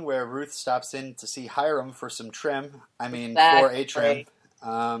scene where Ruth stops in to see Hiram for some trim. For a trim.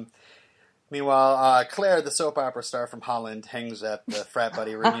 Meanwhile, Claire, the soap opera star from Holland, hangs at the frat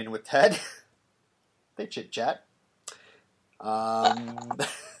buddy reunion with Ted. They chit-chat.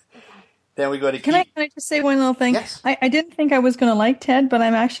 Then we go to Can I just say one little thing? Yes. I didn't think I was going to like Ted, but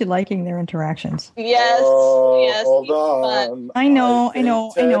I'm actually liking their interactions. Yes, yes. Hold he's fun. on. I know.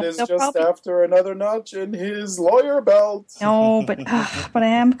 Ted is They'll just probably- after another notch in his lawyer belt. No, but I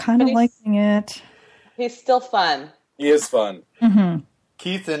am kind of liking it. He's still fun. He is fun. Mm-hmm.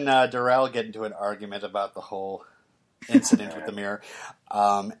 Keith and Darrell get into an argument about the whole incident with the mirror.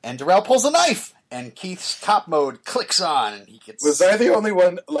 And Darrell pulls a knife, and Keith's cop mode clicks on, and he gets... Was I the only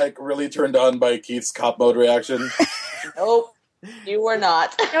one, really turned on by Keith's cop mode reaction? Nope, you were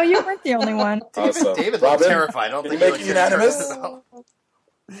not. No, you weren't the only one. Awesome. David looked Robin, terrified. I don't can you think make he it looked unanimous? terrified at all.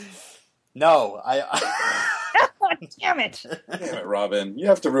 No, Damn it. Damn it, Robin. You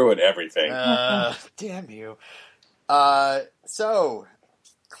have to ruin everything. Damn you. So,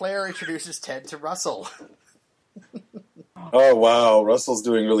 Claire introduces Ted to Russell. Oh, wow. Russell's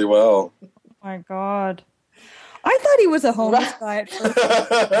doing really well. Oh my God. I thought he was a homeless guy at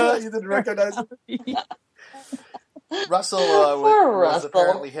first. You didn't recognize him? Russell Poor was Russell.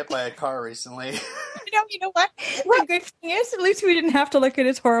 apparently hit by a car recently. You know what? The good thing is, at least we didn't have to look at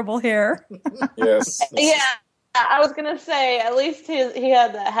his horrible hair. Yes. Yeah, I was gonna say at least he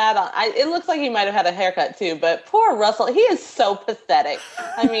had the hat on. It looks like he might have had a haircut too. But poor Russell, he is so pathetic.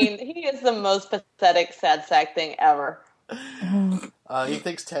 I mean, he is the most pathetic sad sack thing ever. He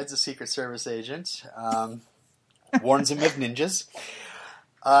thinks Ted's a Secret Service agent. Warns him of ninjas.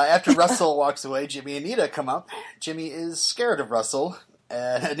 After Russell walks away, Jimmy and Anita come up. Jimmy is scared of Russell.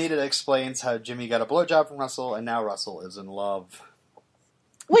 Anita explains how Jimmy got a blowjob from Russell, and now Russell is in love.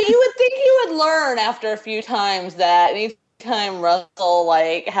 Well, you would think you would learn after a few times that anytime Russell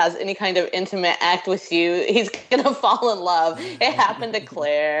has any kind of intimate act with you, he's gonna fall in love. It happened to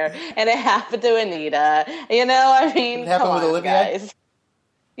Claire, and it happened to Anita. You know, I mean, It happened come with on, Olivia? guys.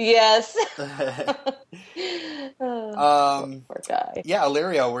 Yes. Poor guy. Yeah,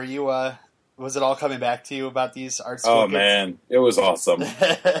 Illyrio, were you? Was it all coming back to you about these art school Oh, kids? man. It was awesome.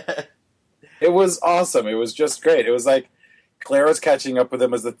 It was awesome. It was just great. It was like Claire was catching up with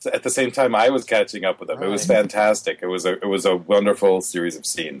him at the same time I was catching up with him. It was fantastic. It was a wonderful series of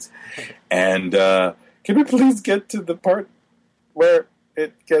scenes. And can we please get to the part where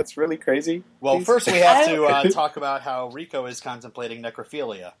it gets really crazy? Well, please? first we have to talk about how Rico is contemplating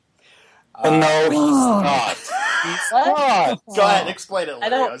necrophilia. No, he's not. He's not. Go ahead, explain it, Illyrio. I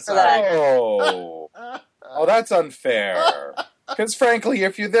don't Sorry. Oh, that's unfair. Because frankly,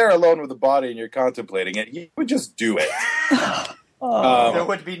 if you're there alone with the body and you're contemplating it, you would just do it. There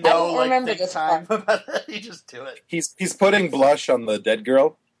would be no remember think this time about it. You just do it. He's putting blush on the dead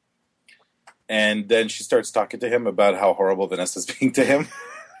girl, and then she starts talking to him about how horrible Vanessa's being to him,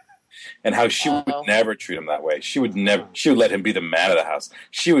 and how she would never treat him that way. She would let him be the man of the house.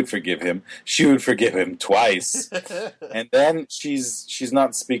 She would forgive him. She would forgive him twice. And then she's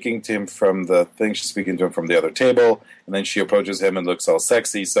not speaking to him from the thing. She's speaking to him from the other table. And then she approaches him and looks all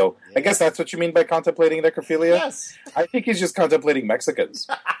sexy. So I guess that's what you mean by contemplating necrophilia? Yes. I think he's just contemplating Mexicans.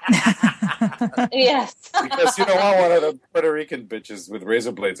 Yes. Because you don't want one of the Puerto Rican bitches with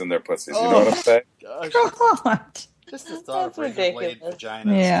razor blades in their pussies. You know what I'm saying? Gosh. Just the thought of That's razor blade ridiculous.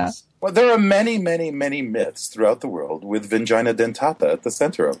 vaginas. Yeah. Well, there are many, many, many myths throughout the world with vagina dentata at the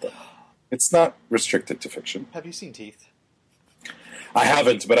center of them. It's not restricted to fiction. Have you seen Teeth? I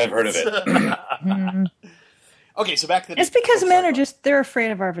haven't, but I've heard of it. Okay, so back to the... It's because men are they're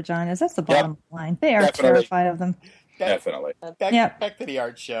afraid of our vaginas. That's the bottom line. They are Definitely. terrified of them. Definitely. Back to the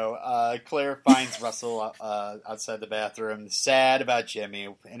art show. Claire finds Russell outside the bathroom, sad about Jimmy,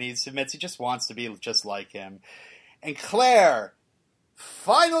 and he admits he just wants to be just like him. And Claire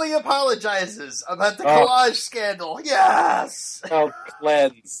finally apologizes about the collage scandal. Yes! Felt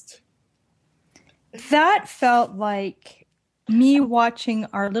cleansed. That felt like me watching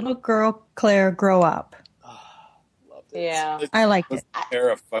our little girl Claire grow up. Yeah. I liked it. A pair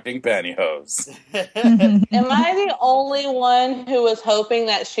of fucking pantyhose. Am I the only one who was hoping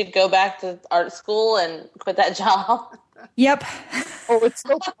that she'd go back to art school and quit that job? Yep. Oh, it's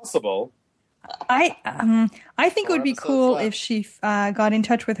still possible. I think it would be cool if she got in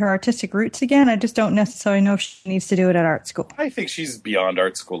touch with her artistic roots again. I just don't necessarily know if she needs to do it at art school. I think she's beyond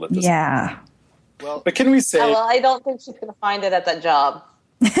art school at this Yeah. Well, point. But can we say... Well, I don't think she's going to find it at that job.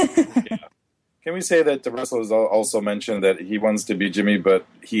 Can we say that Russell has also mentioned that he wants to be Jimmy, but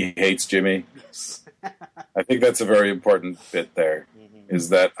he hates Jimmy? I think that's a very important bit there, is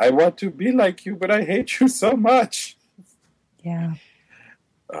that I want to be like you, but I hate you so much. Yeah.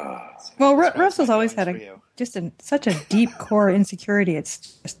 Well, Russell's always had such a deep core insecurity.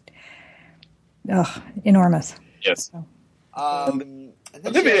 It's just enormous. Yes. So. And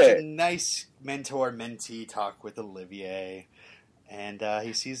then she has a nice mentor-mentee talk with Olivier. And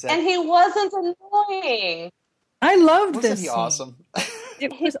he sees that... And he wasn't annoying. I loved this. Wasn't he awesome?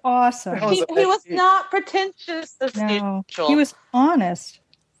 It was awesome. He was not pretentious as usual. He was honest.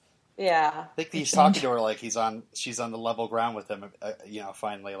 Yeah. I think he's talking to her like she's on the level ground with him,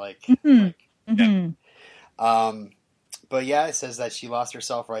 finally. But yeah, it says that she lost her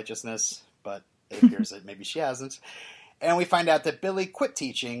self-righteousness, but it appears that maybe she hasn't. And we find out that Billy quit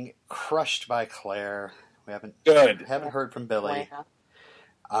teaching, crushed by Claire. We haven't heard from Billy.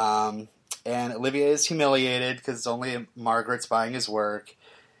 And Olivier is humiliated because only Margaret's buying his work.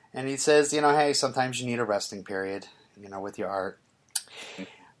 And he says, hey, sometimes you need a resting period, with your art.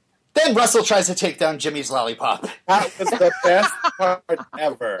 Then Russell tries to take down Jimmy's lollipop. That was the best part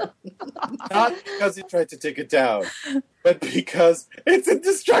ever. Not because he tried to take it down, but because it's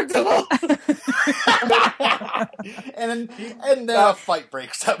indestructible. and then a fight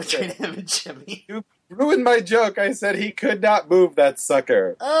breaks out between him and Jimmy. You ruined my joke. I said he could not move that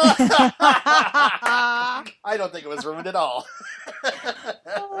sucker. I don't think it was ruined at all.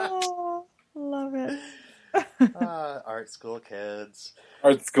 Oh, love it. Art school kids.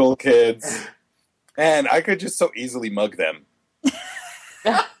 And I could just so easily mug them.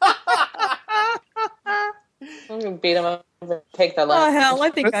 I'm going to beat them up and take their lunch. Oh, hell, I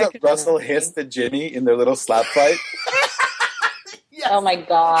think I could. Russell hissed at Jimmy in their little slap fight. Yes. Oh my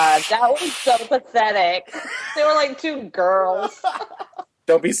god, that was so pathetic. They were like two girls.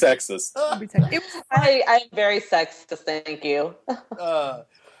 Don't be sexist. I'm very sexist, thank you.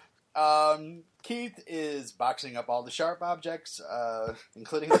 Keith is boxing up all the sharp objects,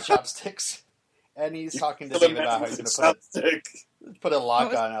 including the chopsticks, and he's talking to David about how he's going to put a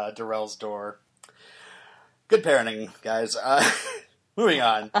lock on Darrell's door. Good parenting, guys. Moving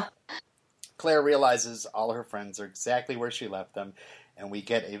on. Claire realizes all her friends are exactly where she left them, and we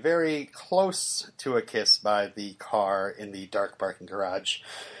get a very close to a kiss by the car in the dark parking garage,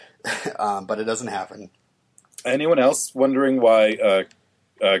 but it doesn't happen. Anyone else wondering why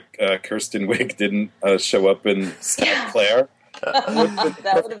Kirsten Wiig didn't show up and stab Claire?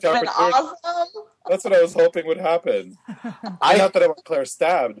 That would have been awesome. That's what I was hoping would happen. Not that I want Claire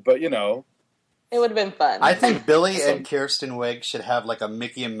stabbed, but it would have been fun. I think Billy and Kirsten Wiig should have like a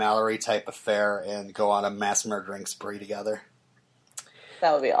Mickey and Mallory type affair and go on a mass murdering spree together.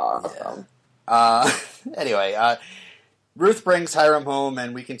 That would be awesome. Yeah. Anyway, Ruth brings Hiram home,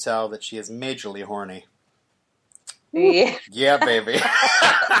 and we can tell that she is majorly horny. Yeah, yeah, baby.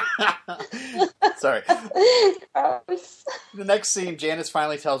 Sorry. Gross. The next scene, Janice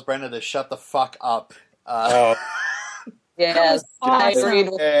finally tells Brenda to shut the fuck up. Yes, I agreed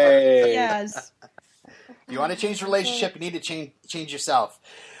with her. Yes. If you want to change the relationship, you need to change yourself.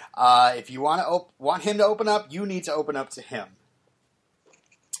 If you want him to open up, you need to open up to him.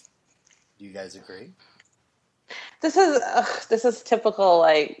 Do you guys agree? This is typical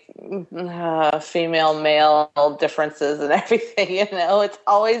female male differences and everything. It's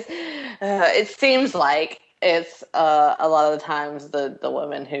always it seems like it's a lot of the times the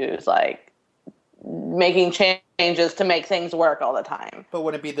woman who's like making changes to make things work all the time. But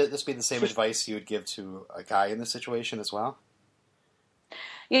wouldn't this be the same advice you would give to a guy in this situation as well?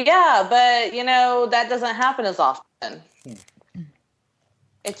 Yeah, but that doesn't happen as often.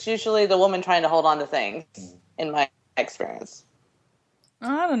 It's usually the woman trying to hold on to things, in my experience.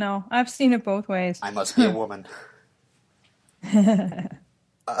 I don't know. I've seen it both ways. I must be a woman.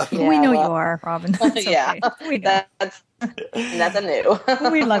 We know you are, Robin. Yeah, okay. That's nothing new.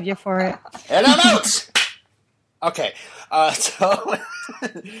 We love you for it. And I'm out! Okay, so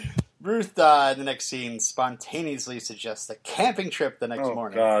Ruth, in the next scene, spontaneously suggests a camping trip the next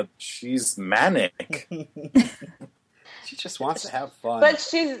morning. Oh, God, she's manic. She just wants to have fun. But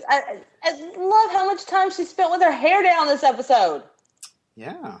I love how much time she spent with her hair down this episode.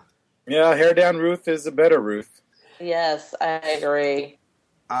 Yeah. Yeah, hair down Ruth is a better Ruth. Yes, I agree.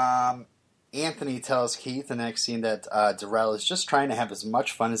 Anthony tells Keith in the next scene that Darrell is just trying to have as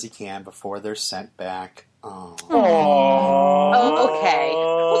much fun as he can before they're sent back. Oh, okay.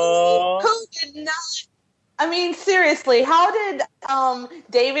 Who did not? I mean, seriously, how did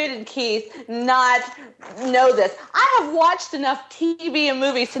David and Keith not know this? I have watched enough TV and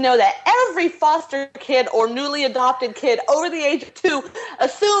movies to know that every foster kid or newly adopted kid over the age of 2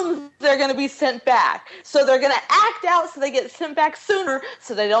 assumes they're going to be sent back. So they're going to act out so they get sent back sooner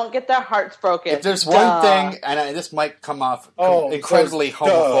so they don't get their hearts broken. If there's one thing, and this might come off incredibly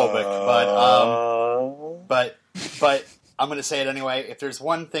homophobic, but I'm going to say it anyway. If there's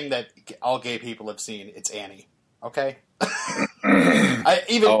one thing that all gay people have seen, it's Annie. Okay?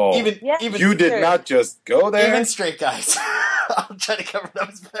 Even you did not just go there. Even straight guys. I'm trying to cover them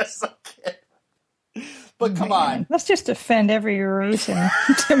as best I can. But come on. Let's just offend every race and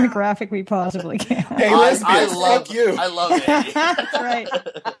demographic we possibly can. Hey, lesbians, fuck you. I love it. That's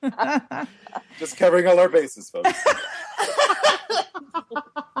right. Just covering all our bases, folks.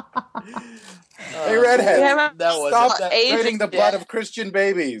 Hey, redhead! Stop draining the blood of Christian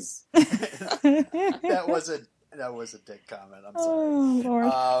babies. That was a dick comment. I'm sorry. Oh,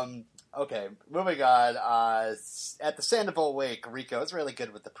 Lord. Okay, moving on. At the Sandoval wake, Rico is really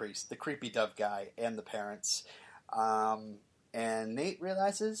good with the priest, the creepy dove guy, and the parents. And Nate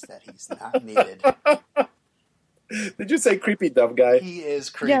realizes that he's not needed. Did you say creepy dove guy? He is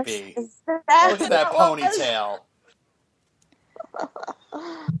creepy. Yes. Look at that ponytail.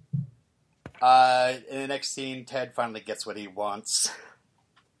 In the next scene, Ted finally gets what he wants.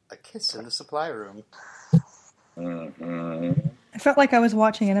 A kiss in the supply room. Mm-hmm. I felt like I was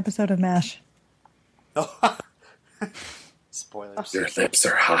watching an episode of MASH. Spoilers. Your lips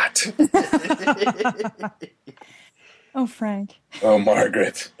are hot. Oh, Frank. Oh,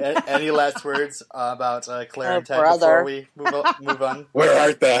 Margaret. Any last words about Claire and Ted brother. before we move on? Where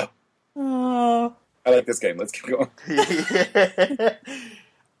art thou? Oh. I like this game. Let's keep going.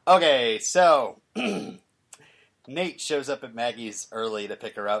 Okay, so Nate shows up at Maggie's early to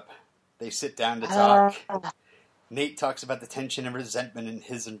pick her up. They sit down to talk. Nate talks about the tension and resentment in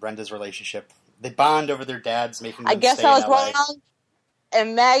his and Brenda's relationship. They bond over their dads making them I guess stay I was in LA. wrong.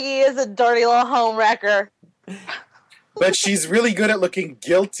 And Maggie is a dirty little homewrecker. But she's really good at looking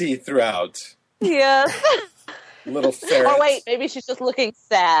guilty throughout. Yes. Little ferret. Oh, wait. Maybe she's just looking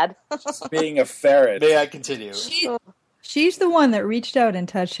sad. Just being a ferret. May I continue? She's the one that reached out and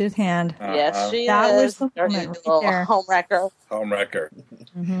touched his hand. Yes, she That is. was the Dirty moment right little there. homewrecker. Homewrecker.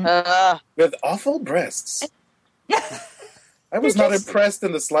 Mm-hmm. With awful breasts. I was not impressed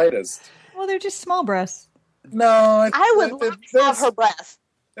in the slightest. Well, they're just small breasts. No. I would love to have her breasts.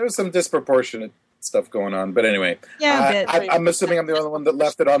 There was some disproportionate stuff going on. But anyway. Yeah, a bit. I'm assuming I'm the only one that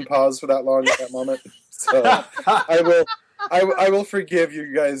left it on pause for that long at that moment. So I will forgive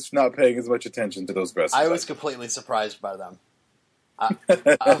you guys not paying as much attention to those breasts. I was completely surprised by them. I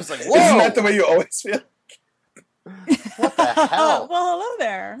was like, whoa! Isn't that the way you always feel? What the hell? Well, hello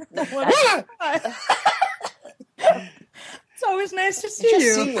there. It's always nice to see It just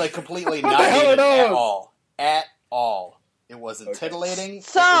you. seemed like completely What not the hell needed it at is? all. At all. It wasn't tittillating.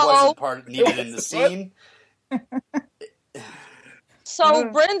 So- it wasn't part needed in the scene. So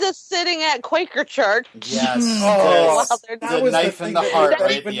Brenda's sitting at Quaker Church. Yes. Oh, While they're that The was knife the in thing the that heart made that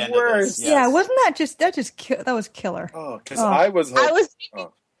right at even the end worse. of this. Yeah, Yes. wasn't that was killer? Oh, because Oh. I was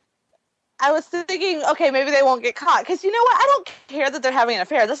I was thinking, okay, maybe they won't get caught. Because you know what? I don't care that they're having an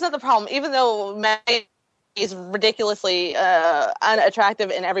affair. That's not the problem. Even though Maggie is ridiculously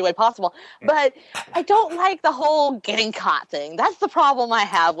unattractive in every way possible. But I don't like the whole getting caught thing. That's the problem I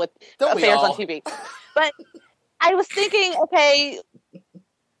have with Don't we affairs all? on TV. But I was thinking, okay,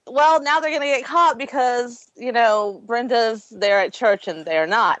 well, now they're going to get caught because, you know, Brenda's there at church and they're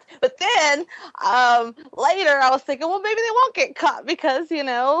not. But then later I was thinking, well, maybe they won't get caught because, you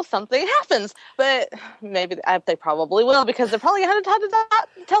know, something happens. But maybe they probably will because they're probably going to tell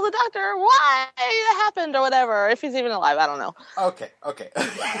the doctor why it happened or whatever, if he's even alive. I don't know. Okay.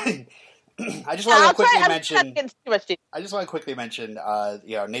 I just want to quickly mention. Too much detail. I just want to quickly mention,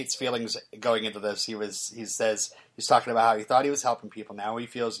 Nate's feelings going into this. He says he's talking about how he thought he was helping people. Now he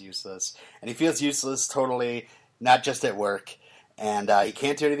feels useless, and he feels useless totally, not just at work. And he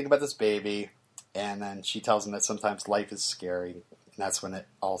can't do anything about this baby. And then she tells him that sometimes life is scary, and that's when it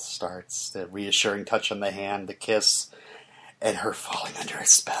all starts. The reassuring touch on the hand, the kiss, and her falling under a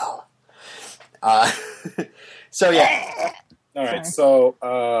spell. So yeah. All right.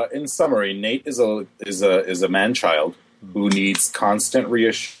 So, in summary, Nate is a man-child who needs constant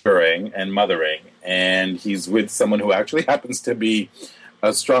reassuring and mothering, and he's with someone who actually happens to be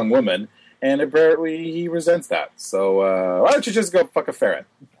a strong woman, and apparently he resents that. So, why don't you just go fuck a ferret?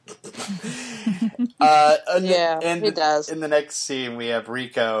 He does. In the next scene, we have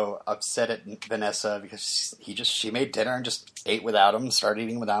Rico upset at Vanessa because she made dinner and just ate without him, started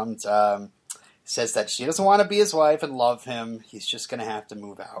eating without him. says that she doesn't want to be his wife and love him. He's just going to have to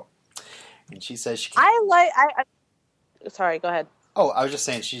move out. And she says she can't. Sorry, go ahead. Oh, I was just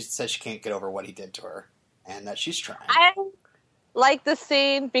saying, she says she can't get over what he did to her, and that she's trying. I like the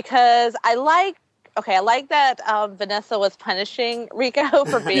scene because I like that Vanessa was punishing Rico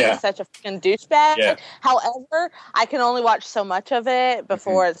for being such a fucking douchebag. Yeah. However, I can only watch so much of it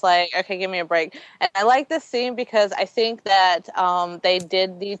before it's like, okay, give me a break. And I like this scene because I think that they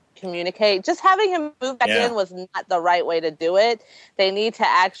did need to communicate. Just having him move back in was not the right way to do it. They need to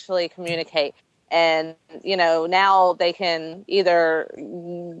actually communicate. And, now they can either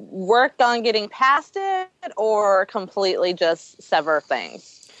work on getting past it or completely just sever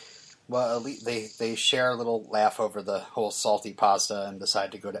things. Well, at least they share a little laugh over the whole salty pasta and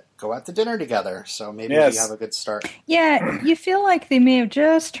decide to go out to dinner together. So maybe we have a good start. Yeah, you feel like they may have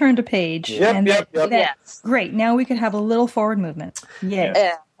just turned a page. Yep. Yes. Great, now we could have a little forward movement.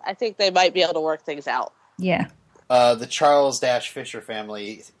 Yeah, I think they might be able to work things out. Yeah. The Charles Fisher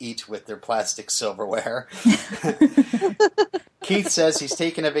family eat with their plastic silverware. Keith says he's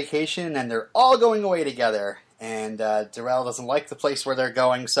taking a vacation and they're all going away together. And Darrell doesn't like the place where they're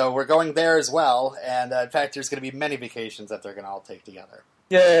going, so we're going there as well. And in fact, there's going to be many vacations that they're going to all take together.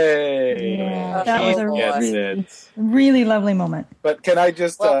 Yay! Yeah, that was a Yes, really lovely moment. But can I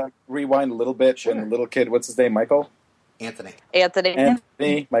just rewind a little bit? Sure. When the little kid, what's his name, Michael? Anthony.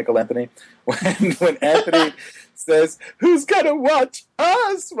 Michael Anthony. When Anthony says, "Who's gonna watch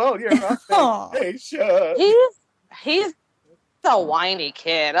us while you're on vacation?" He's a whiny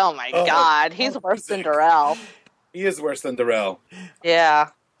kid. Oh my God, he's worse than Darrell. He is worse than Darrell. Yeah.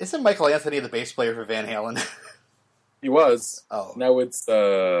 Isn't Michael Anthony the bass player for Van Halen? He was. Oh. Now it's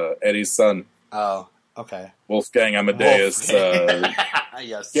Eddie's son. Oh, okay. Wolfgang Amadeus.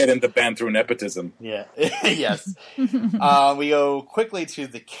 Yes. Get in the band through nepotism. Yeah. Yes. We go quickly to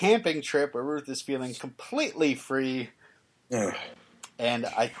the camping trip where Ruth is feeling completely free. And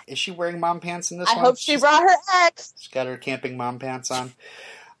is she wearing mom pants in this one? I hope she brought her ex. She's got her camping mom pants on.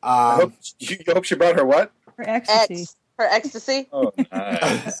 You hope she brought her what? Her ecstasy. Her ecstasy. Oh,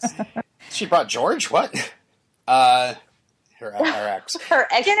 nice. She brought George? What? Her ex. Her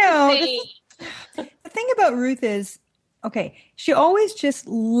ecstasy. The thing about Ruth is, okay, she always just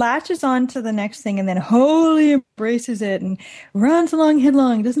latches on to the next thing and then wholly embraces it and runs along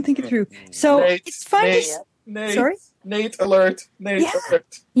headlong, doesn't think it through. So it's fun Nate, sorry? Nate alert. Nate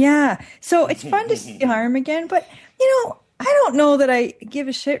alert. Yeah. So it's fun to see Harm again, but, I don't know that I give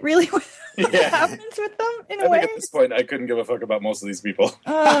a shit really what happens with them in a way. I think at this point I couldn't give a fuck about most of these people.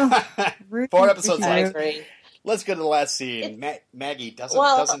 4 episodes later. Let's go to the last scene. Maggie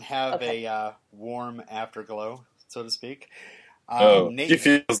doesn't have a warm afterglow, so to speak. She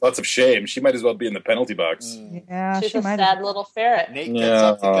feels lots of shame. She might as well be in the penalty box. Yeah, she's a sad little ferret. Nate gets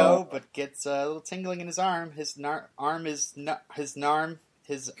up to go, but gets a little tingling in his arm. His arm, and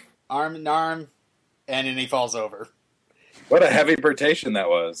then he falls over. What a heavy birtation that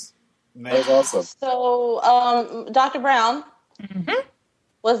was. That was awesome. So, Dr. Brown,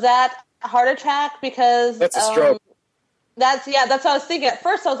 was that a heart attack? Because that's a stroke. That's what I was thinking. At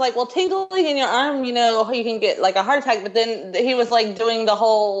first, I was like, well, tingling in your arm, you can get like a heart attack. But then he was like doing the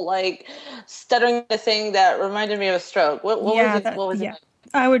whole like stuttering thing that reminded me of a stroke. What was it?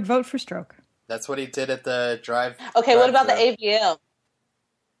 I would vote for stroke. That's what he did at the drive. Okay, what about the AVM?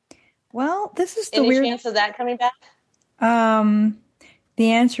 Well, this is the Any weird chance of that coming back?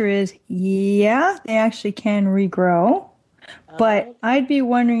 The answer is yeah, they actually can regrow. But I'd be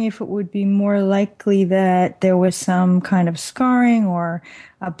wondering if it would be more likely that there was some kind of scarring or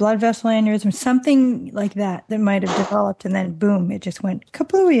a blood vessel aneurysm, something like that might have developed, and then boom, it just went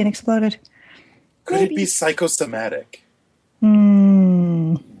kablooey and exploded. Could it be psychosomatic?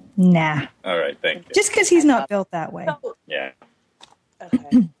 Nah. All right, thank you. Just because he's not built that way. Yeah.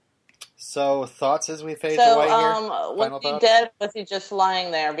 Okay. So, thoughts as we fade away here? Was he dead? Was he just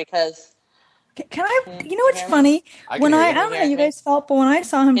lying there? Because... Can I? You know what's funny? I don't know how you guys felt, but when I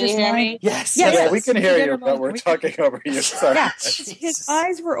saw him just lying, yes, we can hear you, but we're talking over you. Sorry. Yeah, his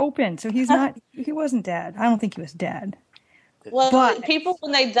eyes were open, so he's not. He wasn't dead. I don't think he was dead. Well, but people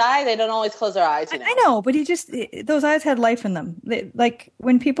when they die, they don't always close their eyes. I know, but those eyes had life in them. Like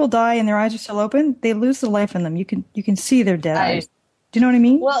when people die and their eyes are still open, they lose the life in them. You can see their dead eyes. Do you know what I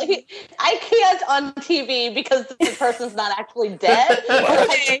mean? Well, I can't on TV because the person's not actually dead.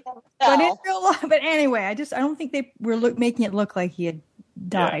 But in real life, but anyway, I don't think they were making it look like he had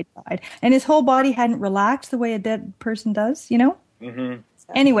died, and his whole body hadn't relaxed the way a dead person does. Mm-hmm.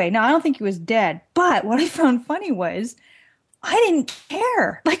 Anyway, no, I don't think he was dead. But what I found funny was I didn't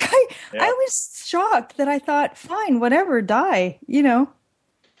care. Like I was shocked that I thought, fine, whatever, die.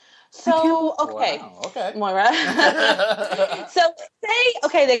 So, okay. Wow, okay. Moira. So,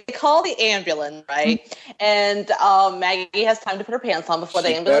 they call the ambulance, right? And Maggie has time to put her pants on before the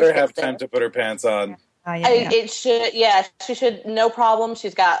She ambulance better gets have there. time to put her pants on. She should, no problem.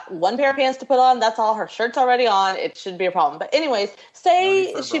 She's got one pair of pants to put on. That's all. Her shirt's already on. It shouldn't be a problem. But anyways,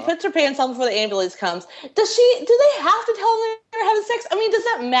 say she puts her pants on before the ambulance comes. Do they have to tell them they're having sex? I mean, does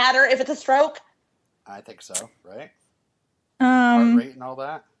that matter if it's a stroke? I think so, right? Heart rate and all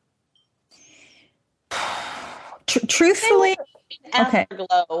that. Truthfully, okay.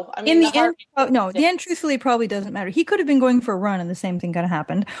 Afterglow. I mean, In the end, the end truthfully probably doesn't matter. He could have been going for a run and the same thing could have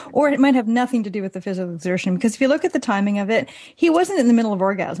happened. Or it might have nothing to do with the physical exertion, because if you look at the timing of it, he wasn't in the middle of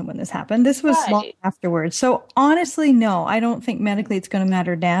orgasm when this happened. This was long afterwards. So honestly, no, I don't think medically it's going to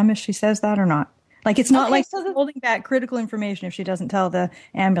matter damn if she says that or not. Like, it's not holding back critical information if she doesn't tell the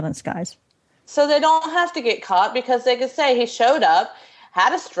ambulance guys. So they don't have to get caught, because they could say he showed up,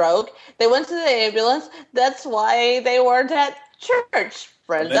 had a stroke, they went to the ambulance, that's why they weren't at church,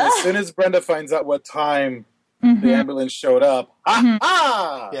 Brenda. And then as soon as Brenda finds out what time the ambulance showed up,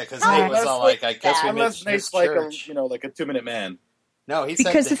 Yeah, because Nate was all like, I guess we missed Nate's church. like a 2-minute man. No, he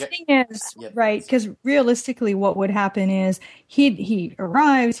because said the thing is, right, because realistically what would happen is he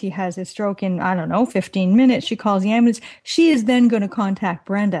arrives, he has his stroke in, 15 minutes, she calls the ambulance, she is then going to contact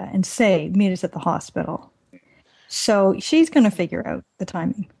Brenda and say, meet us at the hospital. So she's going to figure out the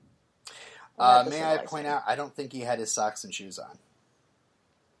timing. May I point out, I don't think he had his socks and shoes on.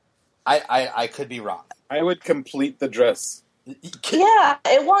 I could be wrong. I would complete the dress. Yeah,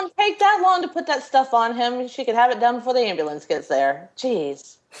 it won't take that long to put that stuff on him. She could have it done before the ambulance gets there.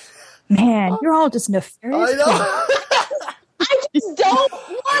 Jeez. Man, you're all just nefarious. I know. I just don't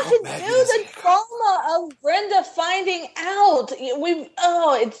want to do the drama of Brenda finding out.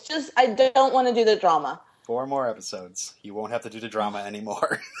 I don't want to do the drama. 4 more episodes. You won't have to do the drama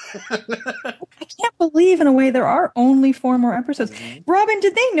anymore. I can't believe, in a way, there are only 4 more episodes. Robin,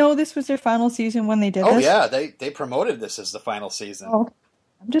 did they know this was their final season when they did this? Oh yeah, they promoted this as the final season. Oh,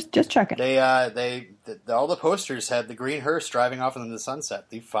 I'm just checking. They all the posters had the green hearse driving off into the sunset.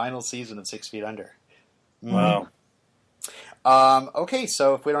 The final season of 6 Feet Under. Wow. Okay,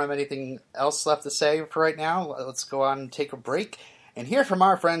 so if we don't have anything else left to say for right now, let's go on and take a break and hear from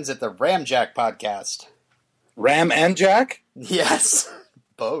our friends at the Ramjack podcast. Ram and Jack? Yes.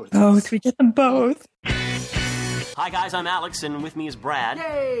 Both. We get them both. Hi guys, I'm Alex, and with me is Brad.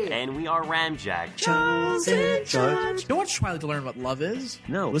 Yay! And we are Ramjack. Charles in Charge. Don't watch Twilight to learn what love is.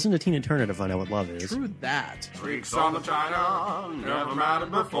 No, listen to Tina Turner to find out what love is. True that. Freaks on the China, never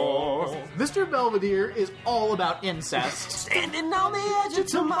mattered before. Mr. Belvedere is all about incest. Standing on the edge of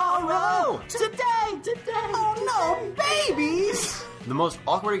tomorrow. Today. Oh no, babies! The most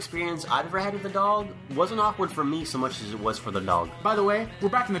awkward experience I've ever had with a dog wasn't awkward for me so much as it was for the dog. By the way, we're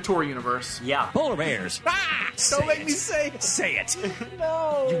back in the Tor universe. Yeah. Polar bears. Don't make me say it. Say it.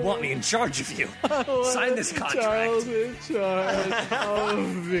 No. You want me in charge of you. Sign this contract. Charles in charge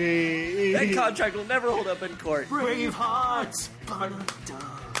of me. That contract will never hold up in court. Brave hearts,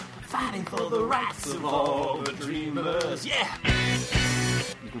 fighting for the rights of all the dreamers. Yeah.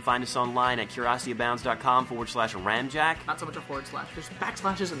 You can find us online at curiosityabounds.com/Ramjack. Not so much a forward slash. There's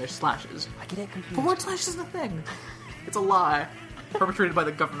backslashes and there's slashes. I get it confused. Forward slash is the thing. It's a lie. Perpetrated by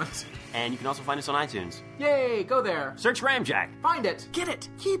the government. And you can also find us on iTunes. Yay, go there. Search Ramjack. Find it. Get it.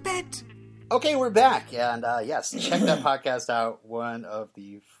 Keep it. Okay, we're back. And yes, check that podcast out. One of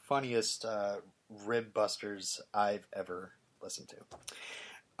the funniest rib busters I've ever listened to.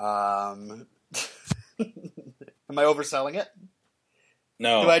 Am I overselling it?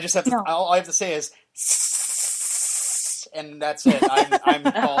 No. Do I just have to? All I have to say is, and that's it. I'm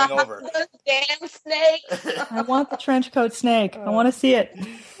falling over. Damn snake! I want the trench coat snake. I want to see it.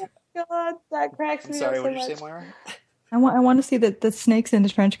 God, that cracks me up Sorry, so what did you much. say, Moira? I want to see the snakes in the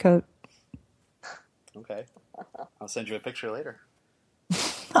trench coat. Okay, I'll send you a picture later.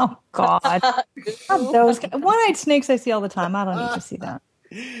 Oh God! Not those one-eyed snakes I see all the time. I don't need to see that.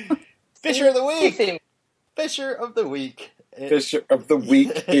 Fisher of the week. Fisher of the week. Fisher of the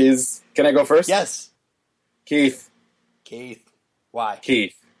week is... Can I go first? Yes. Keith. Why?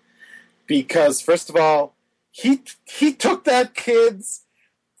 Keith. Because, first of all, he took that kid's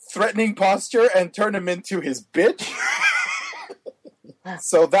threatening posture and turned him into his bitch.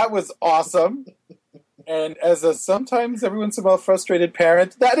 So that was awesome. And as a sometimes every once in a while frustrated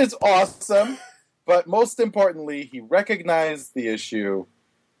parent, that is awesome. But most importantly, he recognized the issue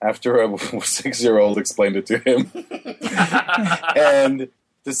after a 6-year-old explained it to him. And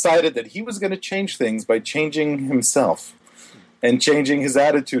decided that he was going to change things by changing himself. and changing his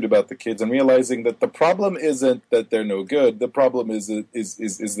attitude about the kids and realizing that the problem isn't that they're no good. The problem is that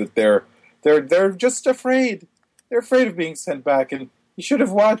they're just afraid. They're afraid of being sent back, and he should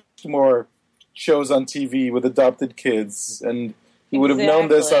have watched more shows on TV with adopted kids, and he would have known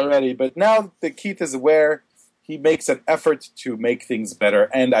this already. But now that Keith is aware, he makes an effort to make things better,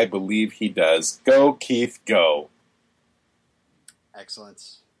 and I believe he does. Go, Keith, go.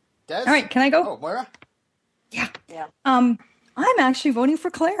 Excellent. Des? All right, can I go? Oh, Moira? Yeah. I'm actually voting for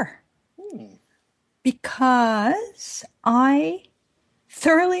Claire. Because I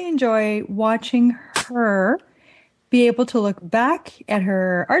thoroughly enjoy watching her be able to look back at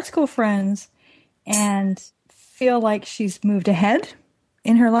her art school friends and feel like she's moved ahead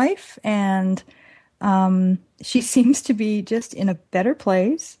in her life, and she seems to be just in a better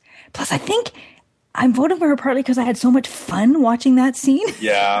place. Plus, I think I'm voting for her partly because I had so much fun watching that scene.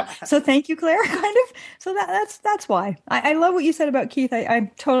 Yeah. So thank you, Claire, kind of. So that's why. I love what you said about Keith.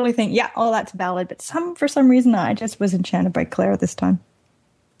 I totally think, yeah, all that's valid. But for some reason, I just was enchanted by Claire this time.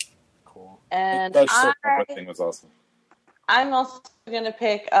 And That thing was awesome. I'm also going to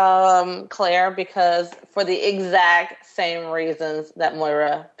pick Claire because for the exact same reasons that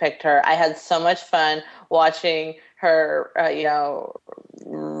Moira picked her. I had so much fun watching her,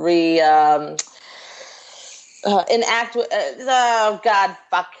 enact with, God,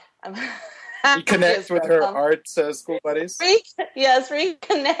 fuck. Reconnect with her art school buddies?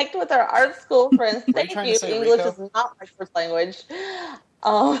 Reconnect with her art school friends. Thank you. English is not my first language.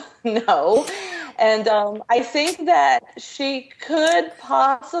 No. And I think that she could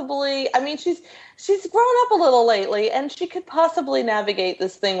possibly, she's grown up a little lately, and she could possibly navigate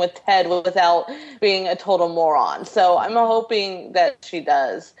this thing with Ted without being a total moron. So I'm hoping that she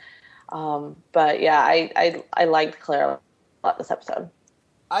does. But yeah, I liked Claire a lot this episode.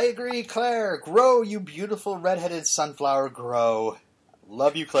 I agree, Claire. Grow, you beautiful redheaded sunflower, grow.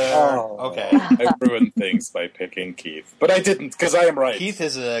 Love you, Claire. Okay. I ruined things by picking Keith. But I didn't, because I am right. Keith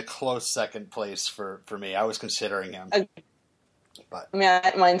is a close second place for me. I was considering him. But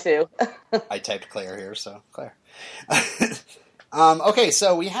mine too. I typed Claire here, so Claire. Okay,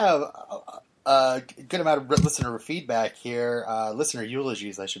 so we have a good amount of listener feedback here. Listener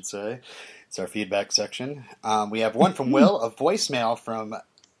eulogies, I should say. It's our feedback section. We have one from Will, a voicemail from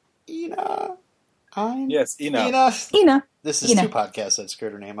Ina. Yes, Ina. This is two podcasts I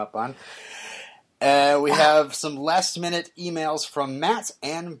screwed her name up on. We have some last-minute emails from Matt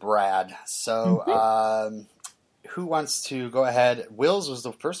and Brad. So, who wants to go ahead? Will's was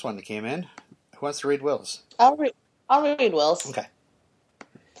the first one that came in. Who wants to read Will's? I'll read Will's.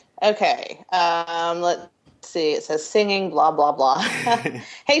 Okay. Let's see. It says singing, blah, blah, blah.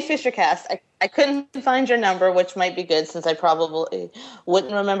 Hey, Fishercast. I couldn't find your number, which might be good since I probably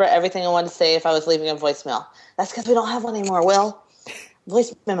wouldn't remember everything I wanted to say if I was leaving a voicemail. That's because we don't have one anymore, Will.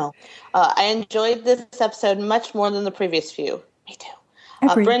 Voice memo. I enjoyed this episode much more than the previous few. Me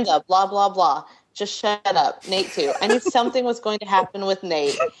too. Brenda, blah, blah, blah. Just shut up. Nate, too. I knew something was going to happen with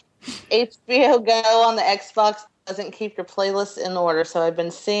Nate. HBO Go on the Xbox doesn't keep your playlist in order, so I've been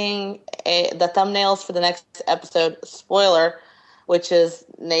seeing the thumbnails for the next episode. Spoiler, which is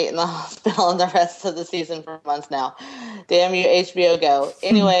Nate in the hospital and the rest of the season for months now. Damn you, HBO Go.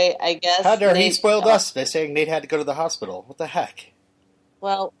 Anyway, I guess... How dare he spoiled us by saying Nate had to go to the hospital? What the heck?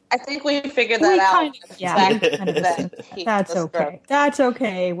 Well, I think we figured that out. That's okay. That's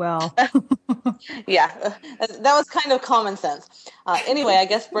okay, well. Yeah, that was kind of common sense. Anyway, I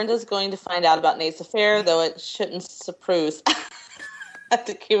guess Brenda's going to find out about Nate's affair, though it shouldn't surprise.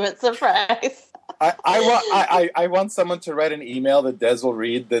 To keep it surprise. I want someone to write an email that Des will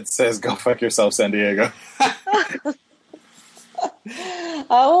read that says, "Go fuck yourself, San Diego."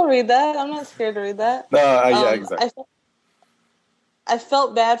 I will read that. I'm not scared to read that. No, yeah, exactly. I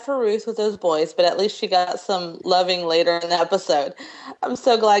felt bad for Ruth with those boys, but at least she got some loving later in the episode. I'm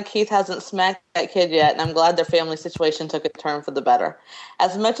so glad Keith hasn't smacked that kid yet, and I'm glad their family situation took a turn for the better.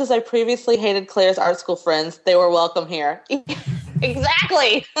 As much as I previously hated Claire's art school friends, they were welcome here.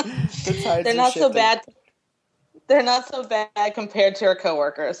 Exactly. They're not so bad. They're not so bad compared to her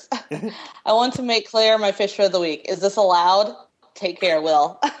coworkers. I want to make Claire my Fisher of the Week. Is this allowed? Take care,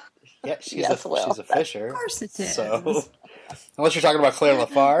 Will. Yeah, she's a Fisher. Of course it is. So, unless you're talking about Claire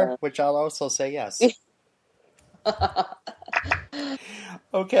LaFar, which I'll also say yes.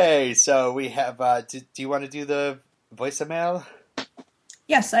 Okay, so we have. Do you want to do the voicemail?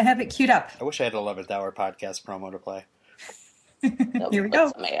 Yes, I have it queued up. I wish I had an 11th hour podcast promo to play. Here we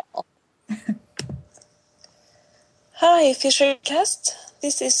go. Hi, Fishercast.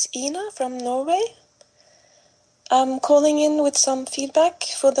 This is Ina from Norway. I'm calling in with some feedback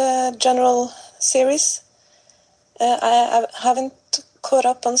for the general series. I haven't caught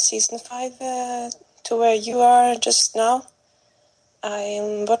up on season 5 to where you are just now. I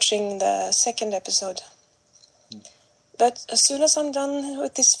am watching the second episode. But as soon as I'm done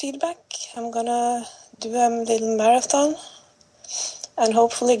with this feedback, I'm gonna do a little marathon and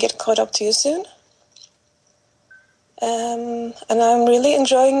hopefully get caught up to you soon. And I'm really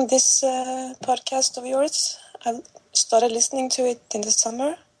enjoying this podcast of yours. I started listening to it in the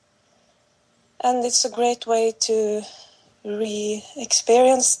summer, and it's a great way to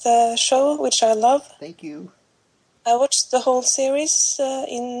re-experience the show, which I love. Thank you. I watched the whole series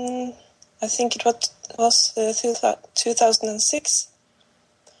in, I think it was 2006.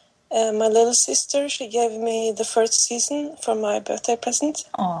 My little sister, she gave me the first season for my birthday present.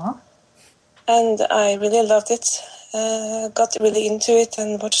 Aww. And I really loved it. Got really into it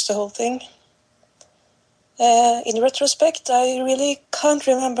and watched the whole thing. In retrospect, I really can't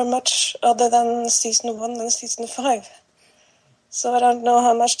remember much other than season 1 and season 5. So I don't know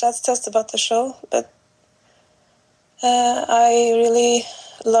how much that says about the show, but I really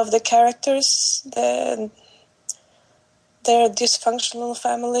love the characters, their dysfunctional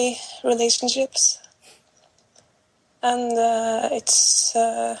family relationships. And it's...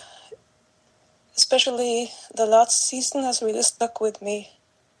 especially the last season has really stuck with me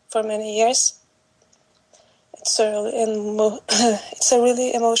for many years. It's a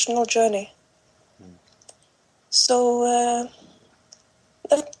really emotional journey. So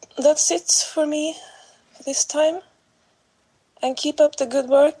that's it for me this time. And keep up the good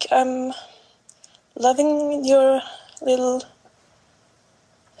work. I'm loving your little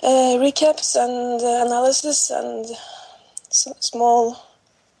recaps and analysis and some small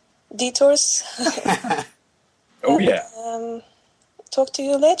detours. Oh, yeah. Talk to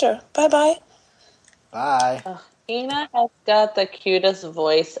you later. Bye-bye. Bye. Ina has got the cutest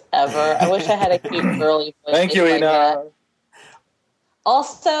voice ever. I wish I had a cute girly voice. Thank you, like Ina. that.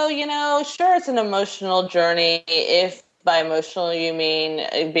 Also, sure, it's an emotional journey. If by emotional you mean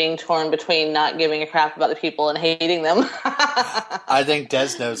being torn between not giving a crap about the people and hating them. I think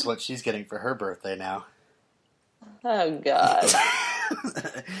Des knows what she's getting for her birthday now. Oh, God.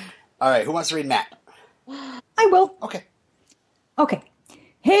 All right, who wants to read Matt? I will. Okay.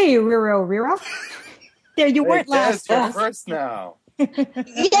 Hey, Riro. There, you weren't last. Des, you're first now.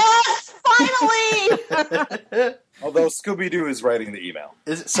 Yes, finally! Although Scooby-Doo is writing the email.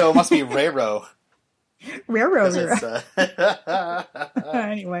 So it must be Rero. Riro.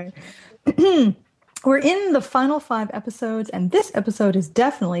 Anyway. We're in the final 5 episodes, and this episode is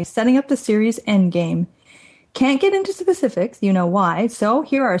definitely setting up the series' endgame. Can't get into specifics, you know why, so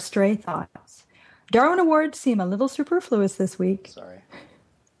here are stray thoughts. Darwin Awards seem a little superfluous this week. Sorry.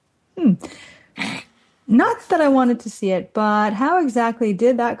 Not that I wanted to see it, but how exactly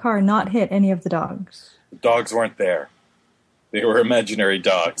did that car not hit any of the dogs? Dogs weren't there. They were imaginary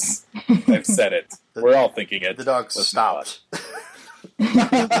dogs. I've said it. We're all thinking it. The dogs stopped.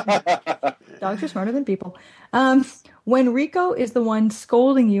 Dogs are smarter than people. When Rico is the one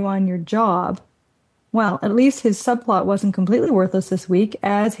scolding you on your job, well, at least his subplot wasn't completely worthless this week,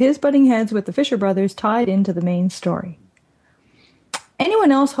 as his butting heads with the Fisher brothers tied into the main story.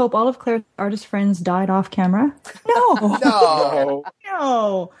 Anyone else hope all of Claire's artist friends died off camera? No.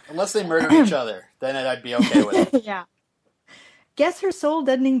 No. Unless they murdered each other, then I'd be okay with it. Yeah. Guess her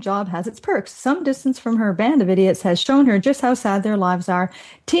soul-deadening job has its perks. Some distance from her band of idiots has shown her just how sad their lives are.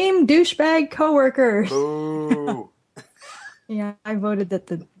 Team douchebag coworkers. Boo. Yeah, I voted that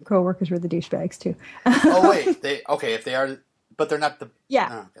the coworkers were the douchebags too. Oh wait, if they are, but they're not the. Yeah.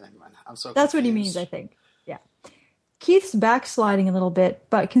 Oh, okay, never mind. I'm so. That's confused. what he means, I think. Yeah. Keith's backsliding a little bit,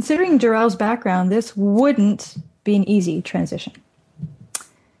 but considering Jarrell's background, this wouldn't be an easy transition.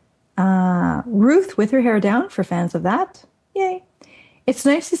 Ruth with her hair down, for fans of that. Yay. It's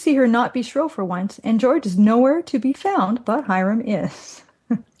nice to see her not be shrill for once, and George is nowhere to be found, but Hiram is.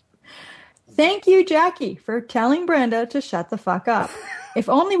 Thank you, Jackie, for telling Brenda to shut the fuck up. If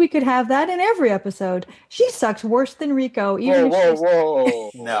only we could have that in every episode. She sucks worse than Rico.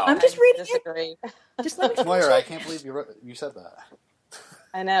 Whoa. No. I'm just reading disagree. it. Just let me Moira, I can't believe you said that.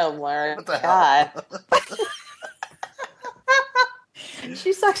 I know, Moira. What the God.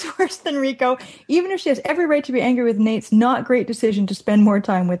 She sucks worse than Rico, even if she has every right to be angry with Nate's not great decision to spend more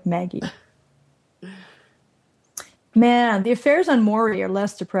time with Maggie. Man, the affairs on Maury are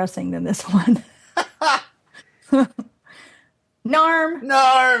less depressing than this one.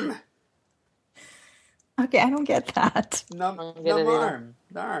 Narm! Okay, I don't get that.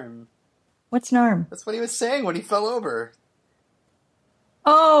 Narm. What's Narm? That's what he was saying when he fell over.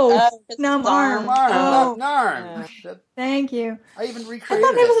 Oh, Num arm. Oh. Narm. Thank you. I even recreated I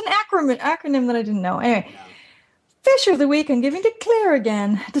thought there was an acronym that I didn't know. Anyway, Fish of the Week I'm giving to Claire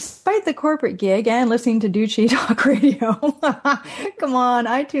again. Despite the corporate gig and listening to Ducci Talk Radio. Come on,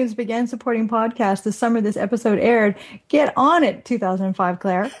 iTunes began supporting podcasts the summer this episode aired. Get on it, 2005,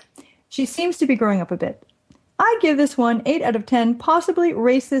 Claire. She seems to be growing up a bit. I give this one 8 out of 10 possibly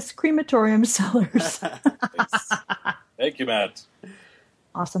racist crematorium sellers. Thank you, Matt.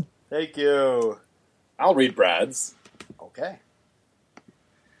 Awesome. Thank you. I'll read Brad's. Okay.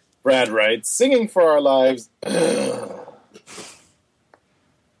 Brad writes, singing for our lives.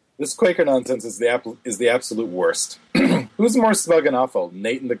 This Quaker nonsense is the absolute worst. Who's more smug and awful,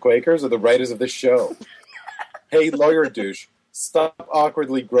 Nate and the Quakers or the writers of this show? Hey, lawyer douche, stop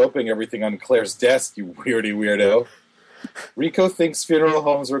awkwardly groping everything on Claire's desk, you weirdo. Rico thinks funeral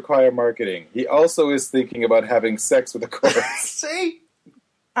homes require marketing. He also is thinking about having sex with a corpse. See?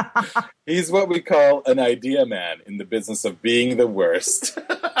 He's what we call an idea man in the business of being the worst.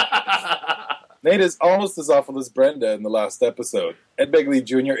 Nate is almost as awful as Brenda in the last episode. Ed Begley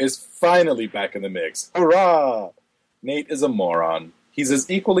Jr. is finally back in the mix. Hurrah! Nate is a moron. He's as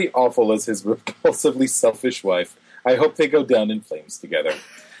equally awful as his repulsively selfish wife. I hope they go down in flames together.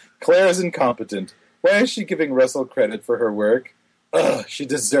 Claire is incompetent. Why is she giving Russell credit for her work? Ugh, she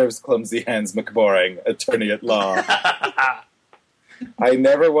deserves Clumsy Hands McBoring, attorney at law. I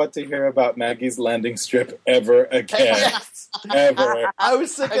never want to hear about Maggie's landing strip ever again. Ever. I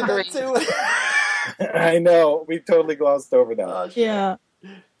was sick of that too. I know. We totally glossed over that. Yeah.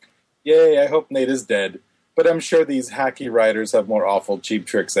 Yay, I hope Nate is dead. But I'm sure these hacky writers have more awful cheap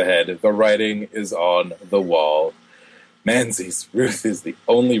tricks ahead. The writing is on the wall. Manzies, Ruth is the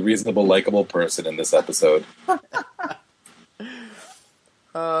only reasonable, likable person in this episode.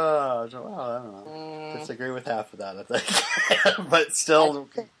 I don't know. Disagree with half of that, I think. But still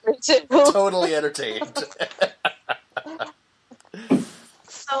totally entertained.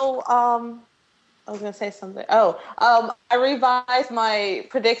 So, I was going to say something. I revised my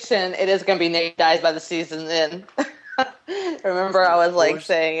prediction. It is going to be Nate dies by the season end. Remember, I was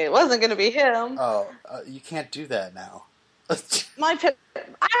saying it wasn't going to be him. Oh, you can't do that now. I'm predicting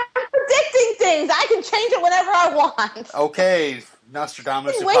things. I can change it whenever I want. Okay,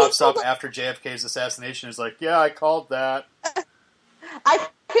 Nostradamus who pops up after JFK's assassination is like, yeah, I called that. I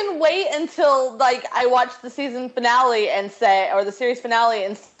can wait until I watch the season finale and say, or the series finale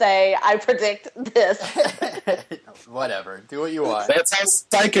and say, I predict this. Whatever, do what you want. That's how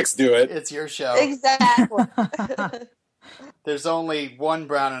psychics do it. It's your show. Exactly. There's only one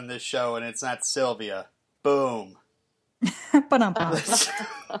Brown in this show, and it's not Sylvia. Boom.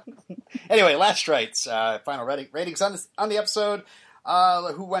 Anyway, last rights. Final ratings on the episode.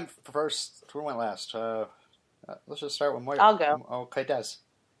 Who went first? Who went last? Let's just start with Moira. I'll go. Okay, Des.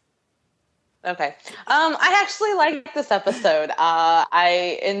 Okay. I actually liked this episode.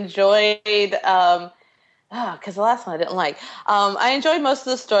 I enjoyed, because the last one I didn't like. I enjoyed most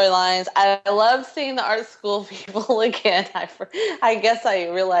of the storylines. I love seeing the art school people again. I guess I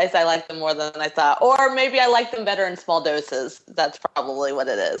realized I liked them more than I thought. Or maybe I liked them better in small doses. That's probably what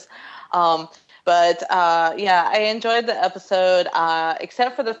it is. But I enjoyed the episode,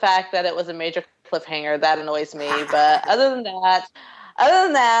 except for the fact that it was a major cliffhanger. That annoys me. But other than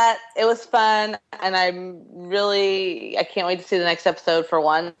that, it was fun, and I can't wait to see the next episode for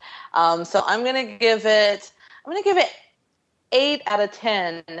one. So I'm gonna give it 8 out of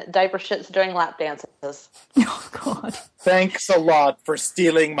 10 diaper shits during lap dances. Oh God! Thanks a lot for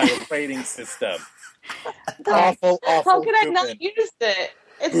stealing my rating system. Awful. How could I not use it?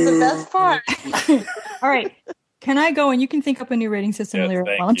 It's the best part. All right. Can I go and you can think up a new rating system later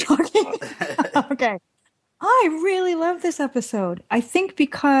while I'm talking? Okay. I really love this episode. I think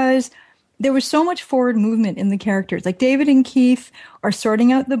because there was so much forward movement in the characters. Like David and Keith are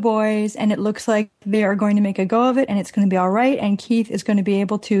sorting out the boys, and it looks like they are going to make a go of it, and it's going to be all right. And Keith is going to be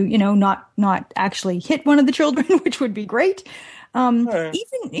able to, not actually hit one of the children, which would be great.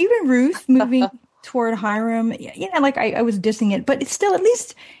 Even Ruth moving toward Hiram, I was dissing it, but it's still at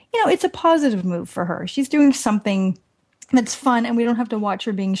least, it's a positive move for her. She's doing something that's fun, and we don't have to watch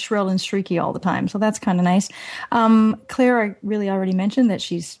her being shrill and shrieky all the time. So that's kind of nice. Claire, I really already mentioned that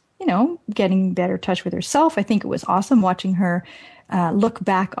she's, getting better touch with herself. I think it was awesome watching her look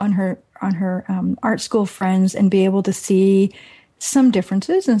back on her art school friends and be able to see some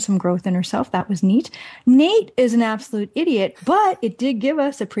differences and some growth in herself. That was neat. Nate is an absolute idiot, but it did give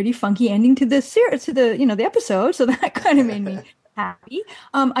us a pretty funky ending to the the episode. So that kind of made me happy.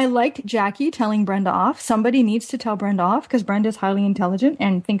 I liked Jackie telling Brenda off. Somebody needs to tell Brenda off because Brenda's highly intelligent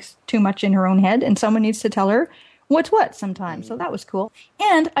and thinks too much in her own head, and someone needs to tell her what's what sometimes. So that was cool.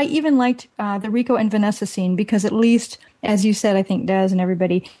 And I even liked the Rico and Vanessa scene because at least, as you said, I think Des and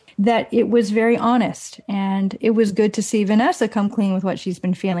everybody, that it was very honest, and it was good to see Vanessa come clean with what she's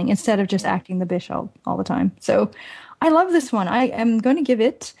been feeling instead of just acting the bitch all the time. So I love this one. I am going to give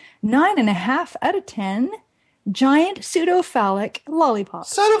it 9.5 out of 10 giant pseudo-phallic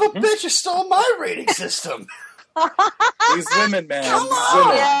lollipops. Son of a bitch, you stole my rating system. These women, man. Come These on!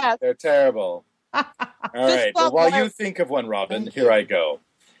 women. Yeah. They're terrible. All right. Well, while you think of one, Robin, here I go.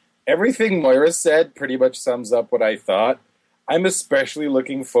 Everything Moira said pretty much sums up what I thought. I'm especially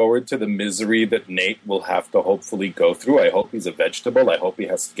looking forward to the misery that Nate will have to hopefully go through. I hope he's a vegetable. I hope he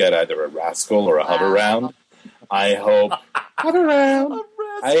has to get either a rascal or a hover-round. I hope... Hover-round.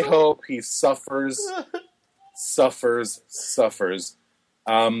 I hope he suffers.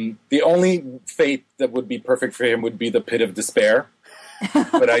 The only fate that would be perfect for him would be the pit of despair.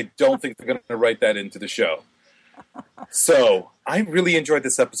 But I don't think they're going to write that into the show. So, I really enjoyed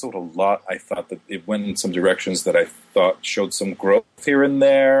this episode a lot. I thought that it went in some directions that I thought showed some growth here and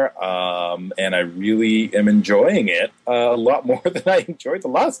there. And I really am enjoying it a lot more than I enjoyed the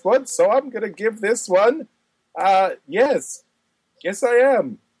last one. So, I'm going to give this one, yes. Yes, I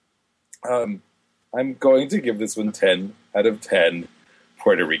am. I'm going to give this one 10 out of 10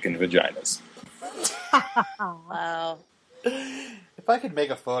 Puerto Rican vaginas. Wow. If I could make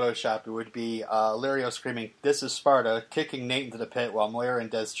a Photoshop, it would be Lirio screaming, "This is Sparta," kicking Nate into the pit while Moira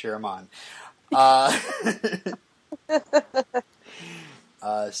and Des cheer him on. I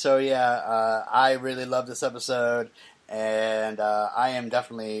really love this episode, and I am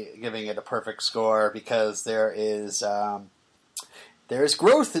definitely giving it a perfect score because there's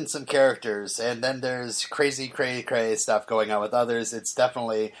growth in some characters, and then there's crazy stuff going on with others. It's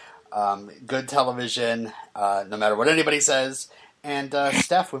definitely good television, no matter what anybody says. And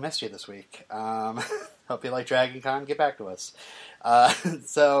Steph, we missed you this week. Hope you like Dragon Con. Get back to us. I'm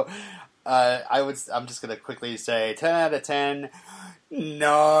just going to quickly say 10 out of 10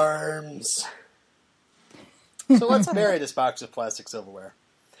 norms. So let's bury this box of plastic silverware.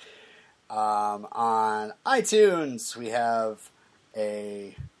 On iTunes, we have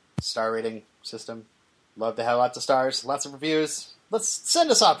a star rating system. Love to have lots of stars, lots of reviews. Let's send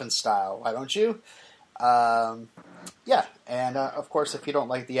us off in style, why don't you? And of course, if you don't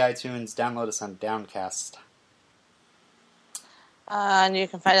like the iTunes, download us on Downcast. And you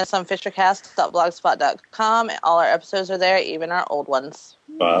can find us on fishercast.blogspot.com. All our episodes are there, even our old ones.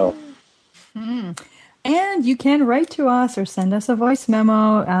 Wow. And you can write to us or send us a voice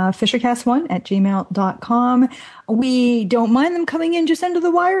memo, fishercast1@gmail.com. We don't mind them coming in just under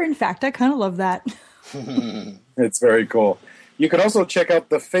the wire. In fact, I kind of love that. It's very cool. You can also check out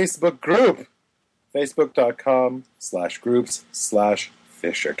the Facebook group,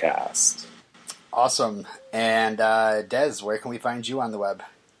 facebook.com/groups/FisherCast. Awesome. And Des, where can we find you on the web?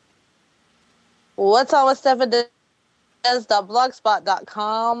 What's on with Steph and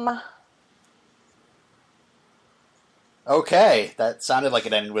Des.blogspot.com. Okay, that sounded like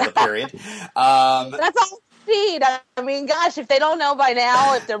it ended with a period. That's all I need. I mean, gosh, if they don't know by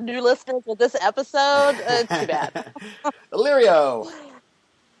now, if they're new listeners with this episode, it's too bad. Illyrio.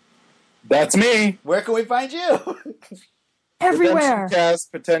 That's me. Where can we find you? Everywhere.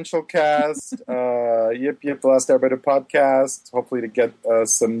 Potential cast. Yip, the Last Airbender podcast. Hopefully to get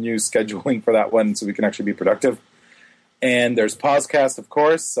some new scheduling for that one so we can actually be productive. And there's Pausecast, of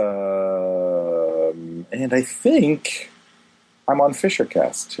course. And I think I'm on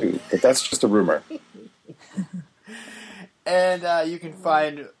FisherCast, too. But that's just a rumor. And you can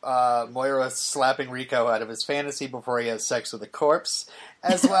find Moira slapping Rico out of his fantasy before he has sex with a corpse,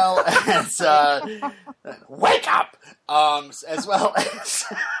 as well as wake up, as well as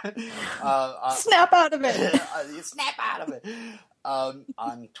snap out of it. Snap out of it. On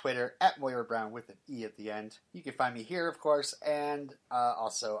Twitter @Moira Brown with an E at the end. You can find me here, of course, and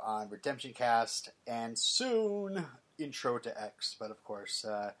also on Redemption Cast, and soon Intro to X. But of course,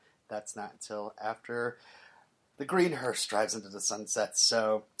 that's not until after the green hearse drives into the sunset.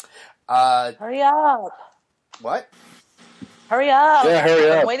 So, hurry up! What? Hurry up! Yeah,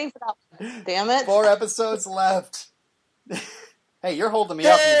 hurry up! I'm waiting for that one. Damn it! 4 episodes left. Hey, you're holding me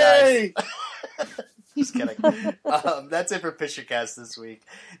up, you guys. Just kidding. That's it for FisherCast this week.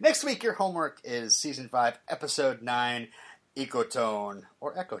 Next week, your homework is Season 5, Episode 9, Ecotone.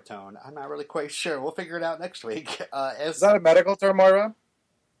 Or Ecotone. I'm not really quite sure. We'll figure it out next week. Is that a medical term, Moira?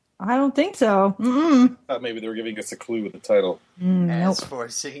 I don't think so. Mm-mm. I thought maybe they were giving us a clue with the title. As for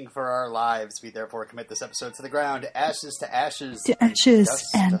Singing for Our Lives, we therefore commit this episode to the ground. Ashes to ashes. To ashes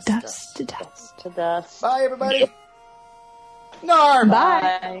and dust to dust. To dust. Bye, everybody. Norm.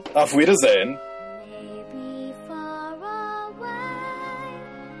 Bye. Auf Wiedersehen. Maybe far away,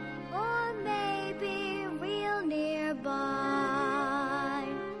 or maybe real nearby.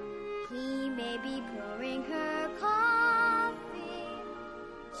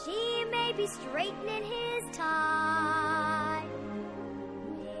 maybe straightening his tie.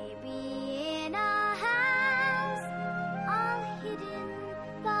 Maybe in a house all hidden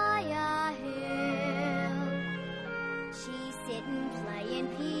by a hill. She's sitting playing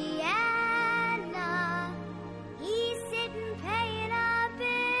piano. He's sitting paying a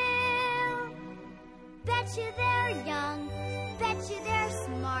bill. Betcha they're young, betcha they're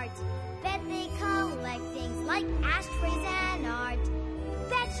smart. Bet they collect things like ashtrays and art.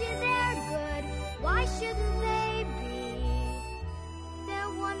 Betcha they're good, why shouldn't they be? Their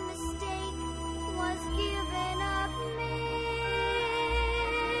one mistake was giving up me.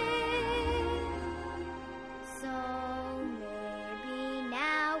 So maybe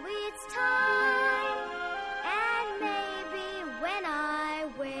now it's time, and maybe when I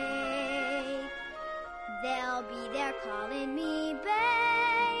wake, they'll be there calling me baby.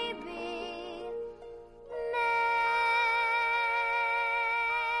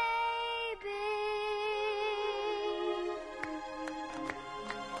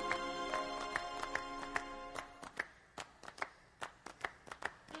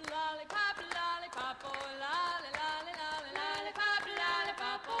 Lollipop, lollipop, oh lolly, lolly, lolly, lollipop,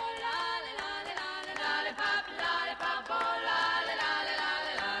 lollipop, oh lolly, lolly, lolly, lollipop, lollipop, oh lolly, lolly,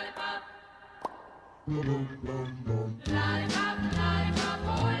 lolly, lollipop. Lollipop, lollipop,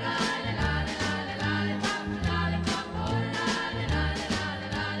 oh lolly, lolly, lolly, lollipop, lollipop, oh lolly, lolly, lolly,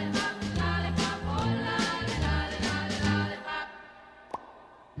 lollipop, lollipop, oh lolly, lolly, lolly, lollipop.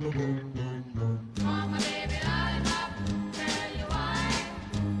 Oh my baby lollipop, tell you why.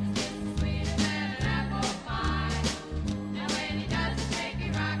 Sweeter than an apple pie. And when he doesn't make me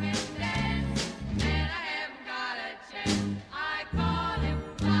rock and dance, then I haven't got a chance. I call him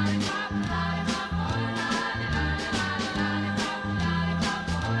lollipop, lollipop, oh lolly, lolly, lolly, lollipop, lollipop,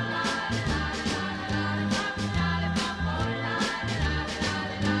 oh lolly, lolly, lolly, lollipop, lollipop, oh lolly, lolly,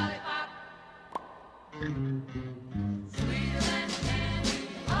 lolly, lollipop. Sweeter than candy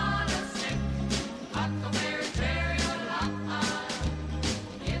on a stick, huckleberry, berry, or lollipop.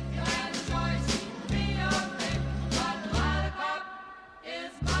 If you had a choice, be your pick, but lollipop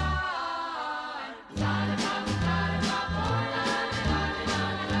is mine. Lollipop, lollipop, oh lolly, lolly,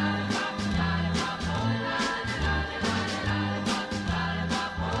 lolly, lollipop, lollipop, oh lolly, lolly, lolly, lollipop,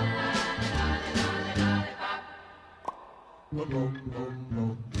 lollipop, oh lolly, lolly, lolly, lollipop.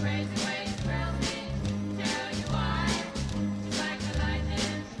 Crazy ways thrill me, tell you why. It's like the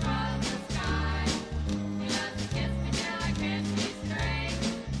lightning from the sky. He doesn't kiss me till I can't be straight.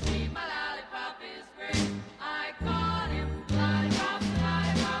 See, my lollipop is great. I call him lollipop,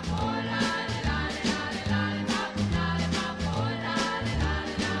 lollipop, oh lolly, lolly, lolly, lollipop, lollipop, oh lolly,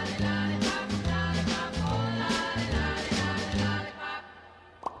 lolly, lolly, lollipop, lollipop, oh lolly, lolly, lolly, lollipop.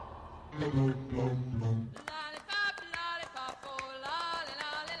 Lollipop, lollipop, oh lolly,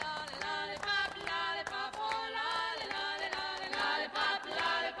 lolly, lolly, lollipop, lollipop, oh lolly, lolly, lolly, lollipop,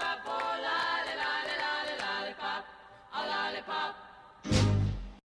 lollipop, oh lolly, lolly, lolly, lollipop, a lollipop.